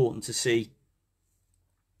really important to see,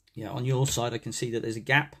 yeah, on your side I can see that there's a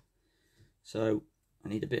gap, so I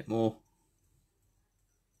need a bit more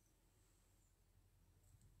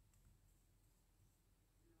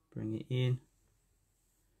bring it in.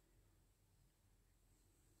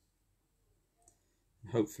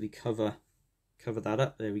 Hopefully cover that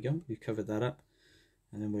up. There we go, we've covered that up,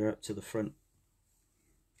 and then we're up to the front.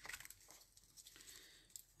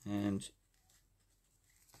 And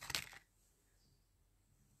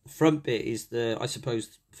the front bit is I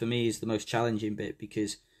suppose for me is the most challenging bit,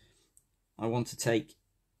 because I want to take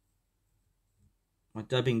my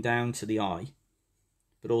dubbing down to the eye,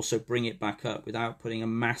 but also bring it back up without putting a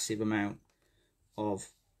massive amount of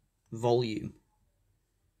volume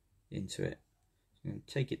into it. So I'm going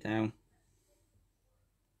to take it down,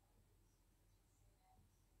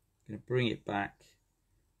 I'm going to bring it back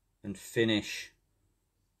and finish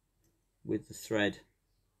with the thread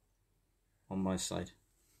on my side.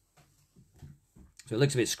 So it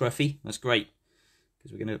looks a bit scruffy. That's great,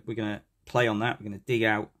 because we're gonna play on that. We're gonna dig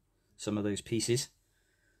out some of those pieces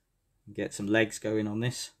and get some legs going on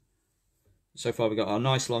this. So far we've got our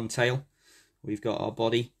nice long tail, we've got our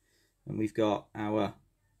body, and we've got our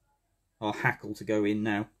hackle to go in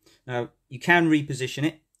now. Now you can reposition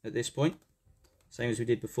it at this point, same as we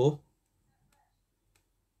did before.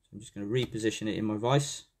 So I'm just going to reposition it in my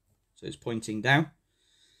vise so it's pointing down.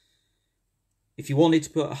 If you wanted to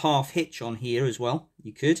put a half hitch on here as well,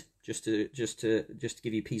 you could, just to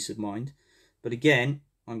give you peace of mind. But again,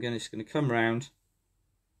 I'm just going to come around,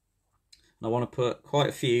 and I want to put quite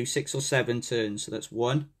a few, 6 or 7 turns. So that's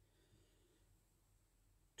 1,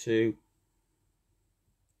 2,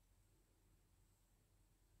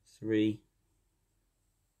 3,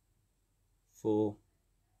 4,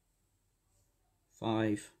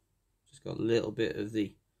 5. Just got a little bit of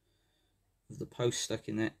the post stuck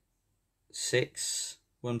in it. 6,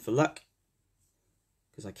 1 for luck,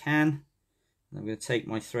 because I can. And I'm going to take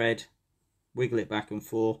my thread, wiggle it back and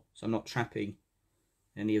forth so I'm not trapping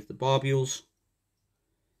any of the barbules,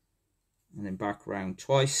 and then back around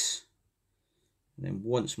twice, and then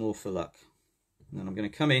once more for luck. And then I'm going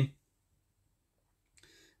to come in,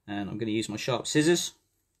 and I'm going to use my sharp scissors,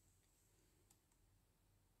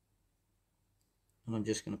 and I'm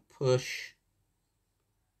just going to push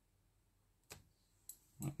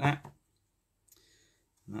like that.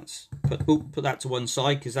 And that's put that to one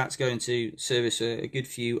side, because that's going to service a good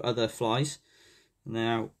few other flies.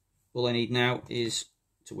 Now all I need now is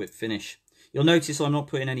to whip finish. You'll notice I'm not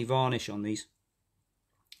putting any varnish on these.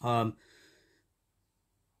 2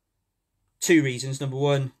 reasons. Number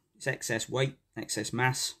one, it's excess weight, excess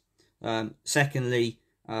mass. Secondly,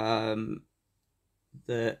 I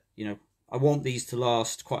want these to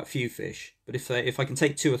last quite a few fish, but if I can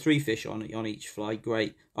take 2 or 3 fish on each fly,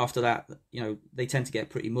 great. After that, they tend to get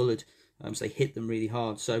pretty mullered, so they hit them really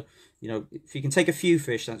hard. So, if you can take a few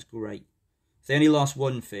fish, that's great. If they only last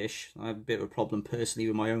 1 fish, I have a bit of a problem personally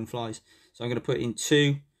with my own flies. So I'm going to put in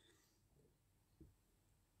 2,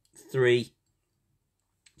 3,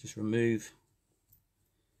 just remove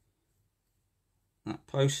that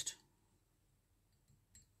post.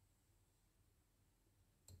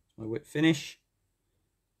 My whip finish,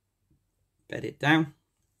 bed it down.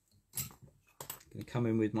 I'm going to come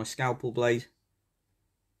in with my scalpel blade,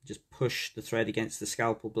 just push the thread against the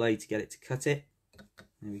scalpel blade to get it to cut it.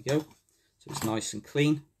 There we go, so it's nice and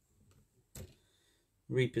clean.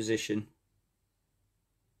 Reposition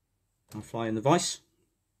my fly in the vise,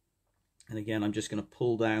 and again I'm just going to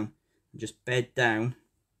pull down and just bed down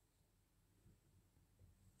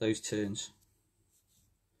those turns.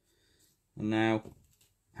 And now,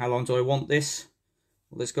 how long do I want this?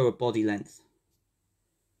 Well, let's go at body length.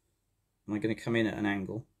 I'm going to come in at an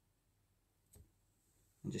angle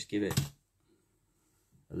and just give it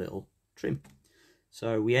a little trim.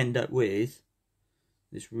 So we end up with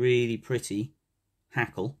this really pretty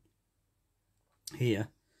hackle here.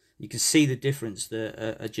 You can see the difference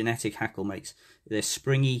that a genetic hackle makes. They're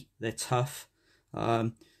springy, they're tough.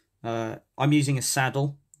 I'm using a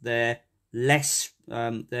saddle. They're less,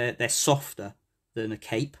 they're softer than a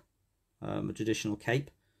cape, a traditional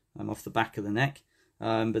cape, off the back of the neck.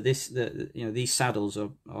 But these saddles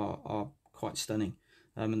are quite stunning,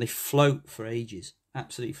 and they float for ages.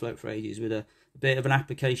 Absolutely float for ages with a bit of an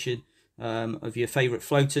application of your favourite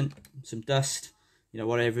floatant, some dust,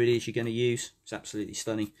 whatever it is you're going to use. It's absolutely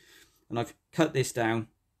stunning. And I've cut this down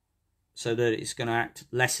so that it's going to act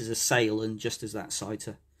less as a sail and just as that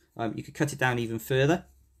sighter. You could cut it down even further.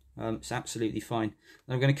 It's absolutely fine.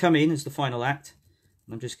 And I'm going to come in as the final act,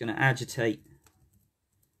 and I'm just going to agitate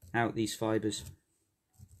out these fibres.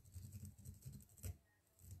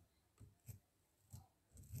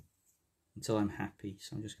 Until I'm happy.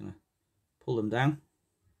 So I'm just going to pull them down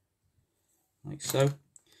like so.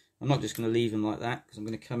 I'm not just going to leave them like that, because I'm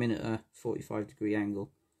going to come in at a 45-degree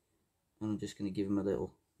angle, and I'm just going to give them a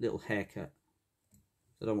little little haircut.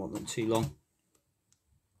 I don't want them too long.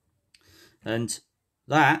 And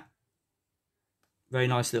that, very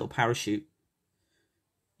nice little parachute.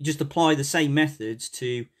 You just apply the same methods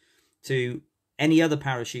to any other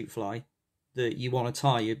parachute fly that you want to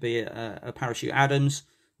tie, be it a parachute Adams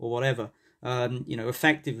or whatever. You know,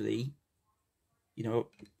 effectively,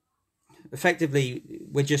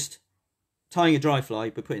 we're just tying a dry fly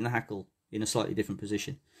but putting the hackle in a slightly different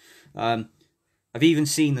position. I've even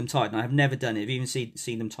seen them tied, and I have never done it. I've even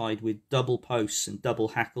seen them tied with double posts and double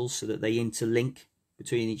hackles so that they interlink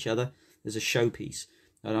between each other. There's a showpiece,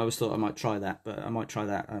 and I always thought I might try that, but I might try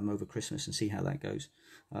that over Christmas and see how that goes.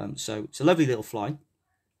 So it's a lovely little fly.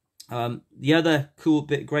 The other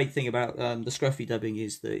great thing about the scruffy dubbing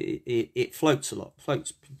is that it floats a lot,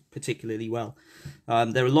 floats particularly well.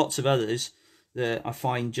 There are lots of others that I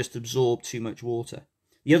find just absorb too much water.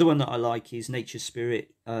 The other one that I like is Nature's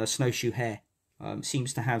Spirit Snowshoe Hare.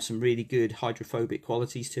 Seems to have some really good hydrophobic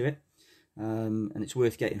qualities to it, and it's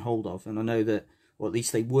worth getting hold of. And I know that, or at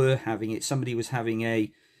least they were having it. Somebody was having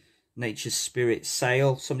a Nature's Spirit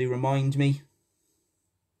sale. Somebody remind me.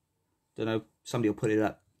 Don't know. Somebody will put it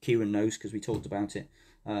up. Kieran knows because we talked about it.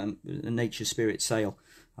 A Nature's Spirit sale.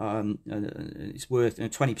 It's worth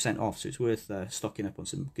 20% off, so it's worth stocking up on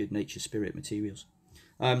some good Nature's Spirit materials.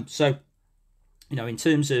 So, you know, in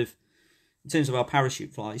terms of our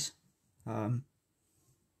parachute flies,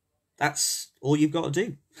 that's all you've got to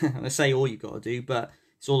do. I say all you've got to do, but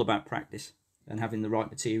it's all about practice and having the right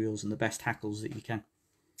materials and the best hackles that you can.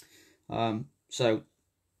 So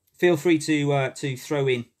feel free to throw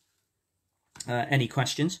in any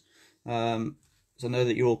questions. So I know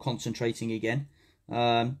that you're all concentrating again.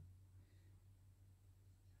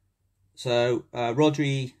 So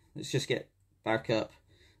Rodri, let's just get back up.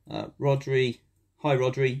 Rodri, hi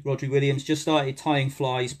Rodri Williams, just started tying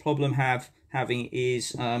flies. Problem having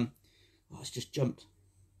is it's just jumped.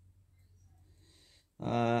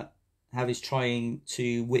 Have is trying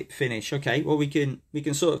to whip finish. Okay, well we can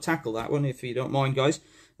sort of tackle that one if you don't mind, guys.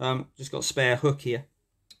 Just got a spare hook here.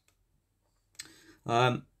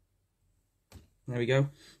 There we go.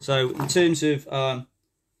 So in terms of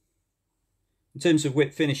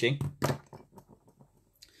whip finishing,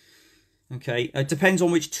 okay, it depends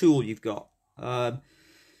on which tool you've got. There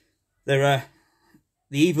are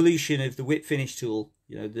the evolution of the whip finish tool.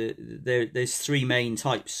 You know, there's three main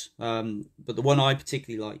types, but the one I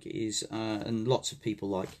particularly like is, and lots of people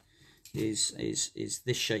like, is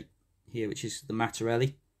this shape here, which is the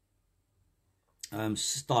Mattarelli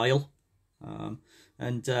style,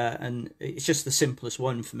 and it's just the simplest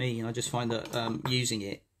one for me, and I just find that using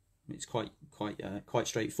it's quite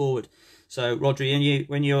straightforward. So, Rodri,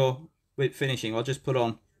 when you're whip finishing, I'll just put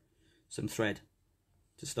on some thread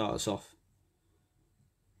to start us off.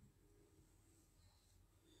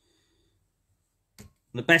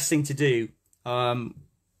 The best thing to do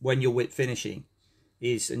when you're whip finishing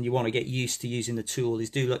is, and you want to get used to using the tool, is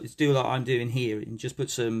do like I'm doing here, and just put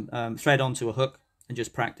some thread onto a hook and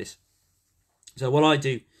just practice. So what I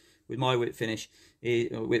do with my whip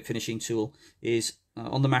finishing tool is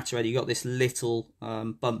on the Mattarelli, you got this little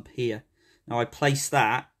bump here. Now I place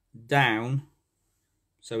that down,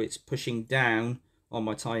 so it's pushing down on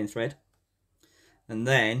my tying thread, and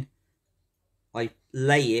then I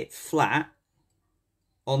lay it flat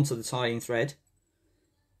onto the tying thread,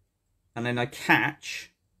 and then I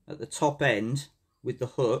catch at the top end with the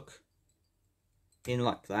hook in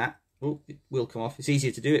like that. Oh, it will come off. It's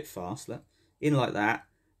easier to do it fast. In like that,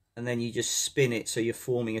 and then you just spin it so you're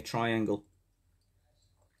forming a triangle.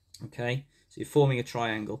 Okay, so you're forming a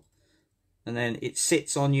triangle, and then it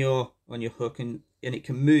sits on your hook, and it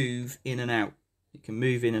can move in and out. It can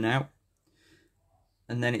move in and out,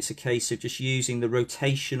 and then it's a case of just using the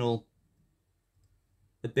rotational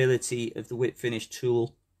ability of the whip finish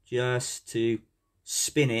tool just to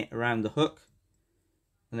spin it around the hook,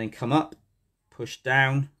 and then come up, push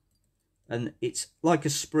down, and it's like a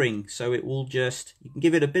spring, so it will just, you can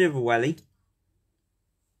give it a bit of a welly,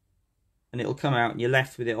 and it'll come out, and you're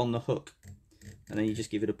left with it on the hook, and then you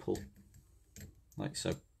just give it a pull, like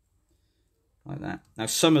so, like that. Now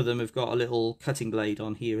some of them have got a little cutting blade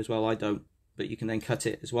on here as well. I don't, but you can then cut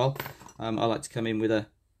it as well. I like to come in with a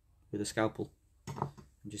scalpel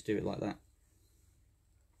and just do it like that.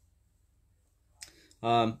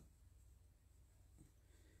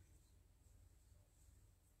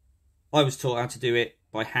 I was taught how to do it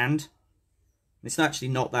by hand. It's actually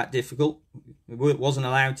not that difficult. It wasn't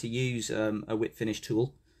allowed to use a whip finish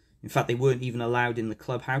tool. In fact, they weren't even allowed in the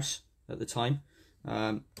clubhouse at the time.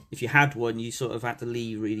 If you had one, you sort of had to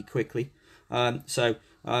leave really quickly. So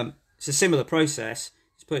it's a similar process.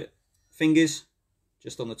 Just put fingers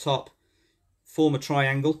just on the top, form a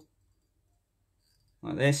triangle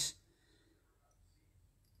like this,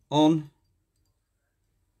 on,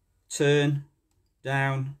 turn,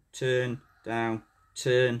 down, turn, down,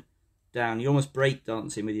 turn, down. You're almost break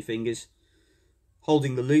dancing with your fingers,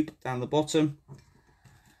 holding the loop down the bottom.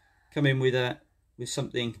 Come in with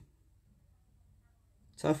something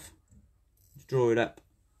tough, draw it up,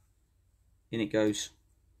 in it goes.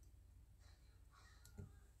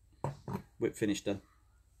 Whip finish done.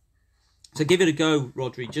 So give it a go,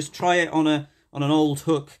 Rodri. Just try it on an old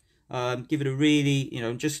hook. Give it a really,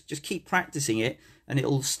 just keep practicing it, and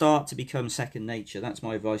it'll start to become second nature. That's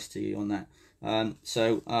my advice to you on that. Let's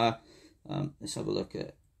have a look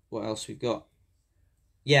at what else we've got.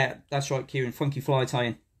 Yeah, that's right, Kieran. Funky fly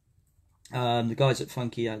tying. The guys at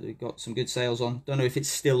Funky, they've got some good sales on. Don't know if it's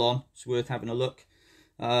still on. It's worth having a look.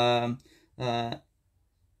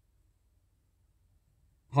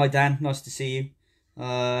 Hi Dan, nice to see you.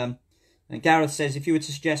 And Gareth says, if you were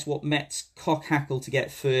to suggest what Met's cock hackle to get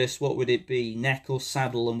first, what would it be? Neck or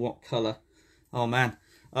saddle, and what colour? Oh man.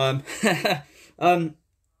 I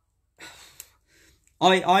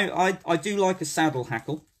do like a saddle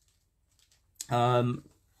hackle.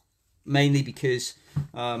 Mainly because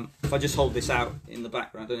if I just hold this out in the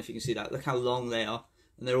background, I don't know if you can see that. Look how long they are,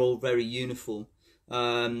 and they're all very uniform.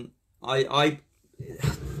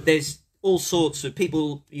 There's all sorts of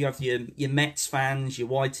people. You have your Mets fans, your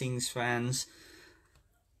Whitings fans.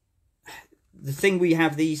 The thing we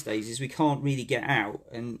have these days is we can't really get out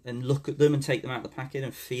and look at them and take them out of the packet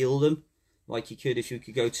and feel them like you could if you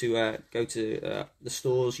could go to the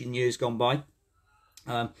stores in years gone by.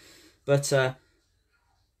 But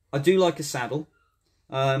I do like a saddle.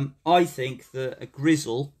 I think that a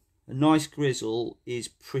nice grizzle is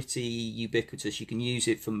pretty ubiquitous. You can use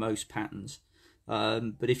it for most patterns.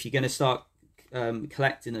 But if you're going to start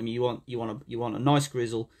collecting them, you want a nice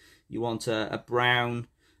grizzle. You want a brown,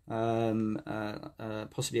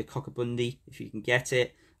 possibly a cockabundi if you can get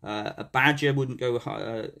it. A badger wouldn't go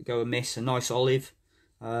amiss. A nice olive.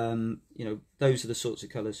 Those are the sorts of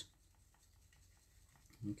colours.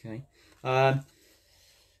 Okay.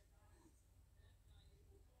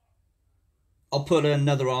 I'll put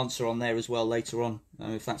another answer on there as well later on,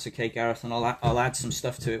 if that's okay, Gareth, and I'll add some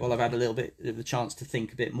stuff to it while I've had a little bit of a chance to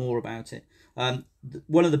think a bit more about it.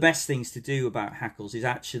 One of the best things to do about hackles is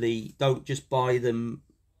actually don't just buy them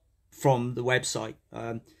from the website.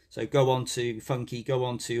 So go on to Funky, go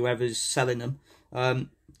on to whoever's selling them,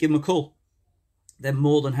 give them a call. They're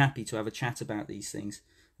more than happy to have a chat about these things.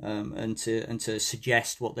 And to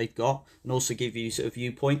suggest what they've got, and also give you sort of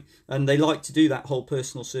viewpoint, and they like to do that whole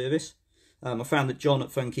personal service. I found that John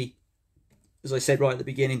at Funky, as I said right at the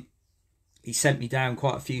beginning, he sent me down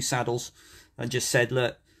quite a few saddles and just said,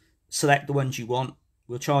 look, select the ones you want,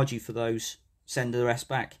 we'll charge you for those, send the rest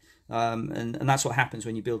back. And that's what happens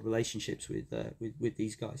when you build relationships with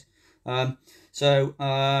these guys. Oh,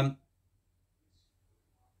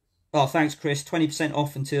 thanks, Chris. 20%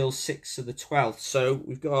 off until 6th of the 12th. So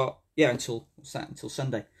we've got, until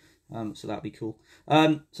Sunday. So that'd be cool.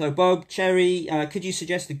 So Bob, Cherry, could you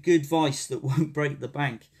suggest a good vice that won't break the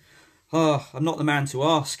bank? Oh, I'm not the man to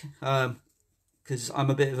ask, because I'm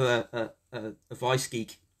a bit of a vice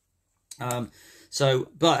geek.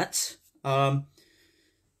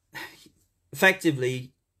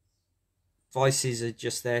 Effectively, vices are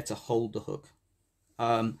just there to hold the hook.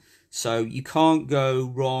 So you can't go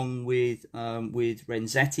wrong with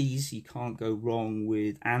Renzettis. You can't go wrong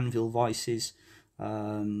with anvil vices.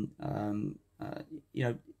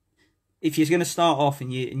 If you're going to start off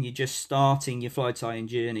and you're just starting your fly tying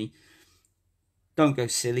journey, don't go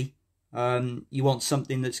silly. You want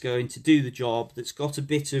something that's going to do the job, that's got a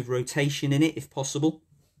bit of rotation in it if possible.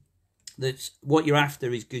 That's what you're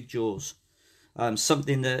after is good jaws.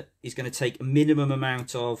 Something that is going to take a minimum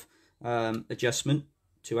amount of adjustment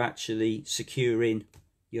to actually secure in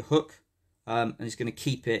your hook, and it's going to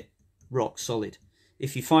keep it rock solid.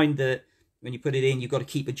 If you find that when you put it in, you've got to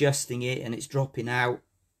keep adjusting it and it's dropping out,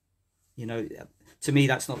 to me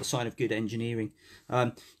that's not the sign of good engineering.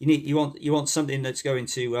 You want something that's going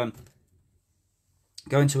to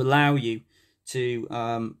allow you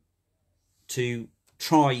to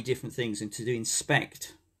try different things and to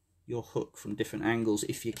inspect your hook from different angles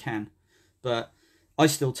if you can. But I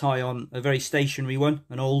still tie on a very stationary one,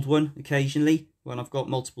 an old one, occasionally when I've got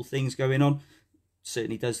multiple things going on. It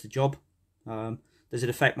certainly does the job. Does it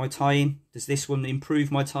affect my tying? Does this one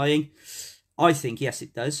improve my tying? I think yes,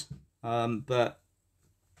 it does. But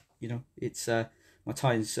it's my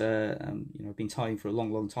tying's. I've been tying for a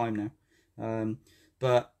long time now.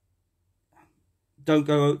 But don't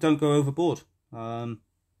go overboard.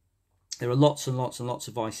 There are lots and lots and lots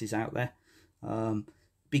of vices out there.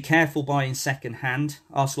 Be careful buying second hand.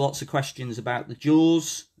 Ask lots of questions about the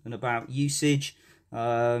jaws and about usage.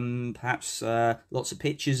 Perhaps lots of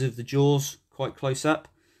pictures of the jaws quite close up.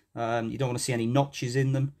 You don't want to see any notches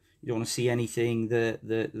in them. You don't want to see anything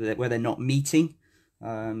that where they're not meeting.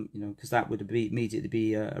 You know, because that would immediately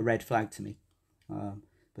be a red flag to me.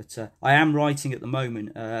 But I am writing at the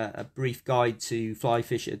moment a brief guide to fly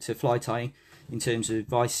tying in terms of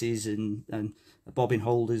vices and bobbin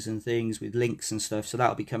holders and things with links and stuff. So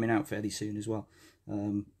that'll be coming out fairly soon as well.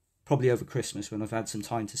 Probably over Christmas when I've had some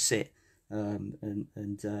time to sit and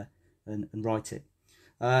write it.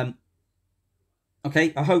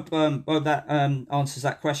 Okay, I hope that answers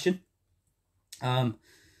that question.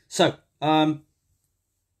 So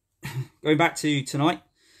going back to tonight,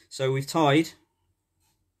 so we've tied,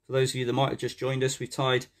 for those of you that might have just joined us, we've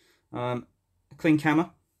tied a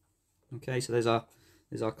Klinkhammer. Okay, so there's our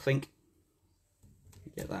clink.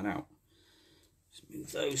 Get that out. Just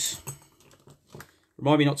move those.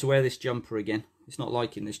 Remind me not to wear this jumper again. It's not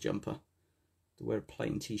liking this jumper. To wear a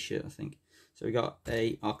plain t-shirt, I think. So we got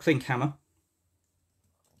our Klinkhammer.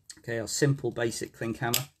 Okay, our simple basic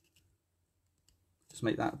Klinkhammer. Just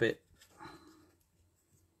make that a bit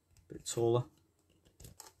taller,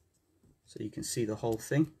 so you can see the whole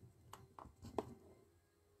thing.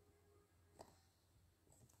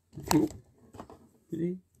 Ooh.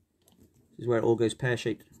 This is where it all goes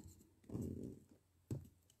pear-shaped.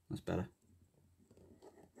 That's better.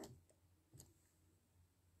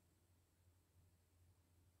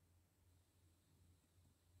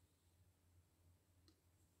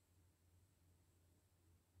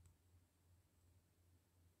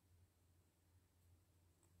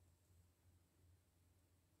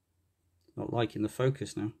 Not liking the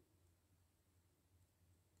focus now.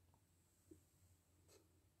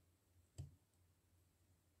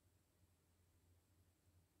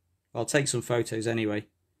 I'll take some photos anyway. For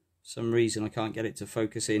some reason I can't get it to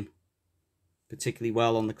focus in particularly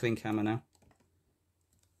well on the Klinkhammer now.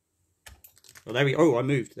 Well, there we go. Oh, I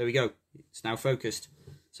moved. There we go. It's now focused.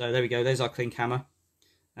 So there we go. There's our Klinkhammer.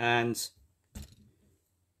 And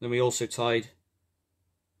then we also tied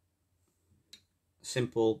a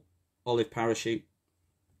simple olive parachute.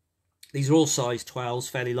 These are all size 12s,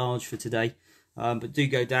 fairly large for today, but do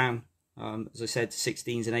go down, as I said, to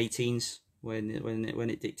 16s and 18s when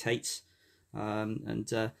it dictates,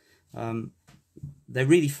 and they're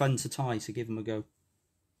really fun to tie, so give them a go.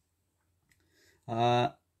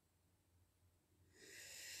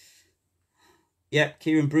 Yeah,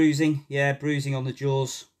 Kieran, bruising. Yeah, bruising on the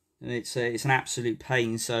jaws, and it's an absolute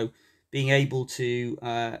pain. So being able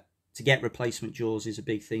to get replacement jaws is a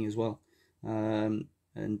big thing as well. And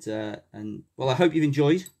well, I hope you've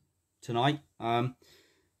enjoyed tonight.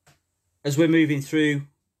 As we're moving through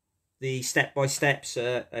the step-by-steps,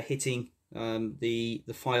 hitting the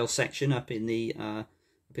file section up in the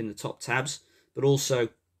top tabs, but also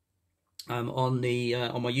on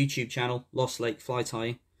my YouTube channel, Lost Lake Fly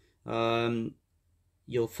Tying,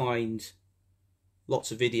 you'll find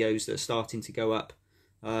lots of videos that are starting to go up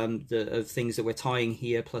of things that we're tying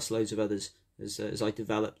here, plus loads of others as I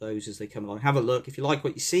develop those as they come along. Have a look. If you like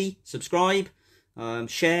what you see, subscribe,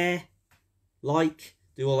 share, like,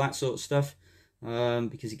 do all that sort of stuff,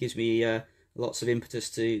 because it gives me lots of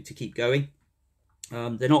impetus to keep going.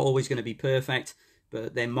 They're not always going to be perfect,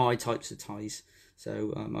 but they're my types of ties.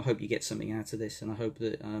 So I hope you get something out of this, and I hope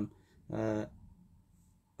that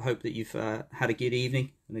you've had a good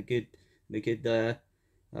evening and a good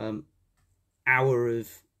hour of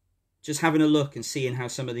just having a look and seeing how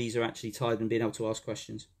some of these are actually tied and being able to ask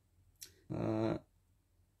questions. And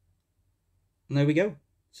there we go.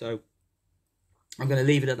 So I'm going to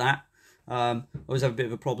leave it at that. I always have a bit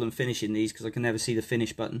of a problem finishing these because I can never see the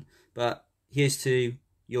finish button. But here's to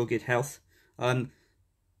your good health.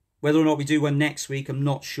 Whether or not we do one next week, I'm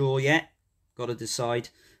not sure yet. Got to decide.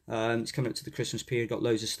 It's coming up to the Christmas period. Got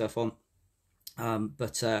loads of stuff on.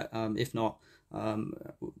 But if not,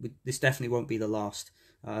 this definitely won't be the last.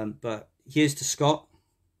 But here's to Scott,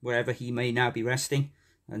 wherever he may now be resting.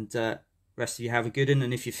 And rest of you have a good one.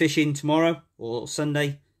 And if you're fishing tomorrow or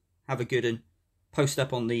Sunday, have a good one. Post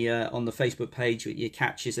up on the Facebook page with your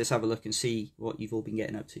catches. Let's have a look and see what you've all been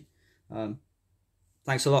getting up to.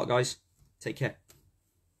 Thanks a lot, guys. Take care.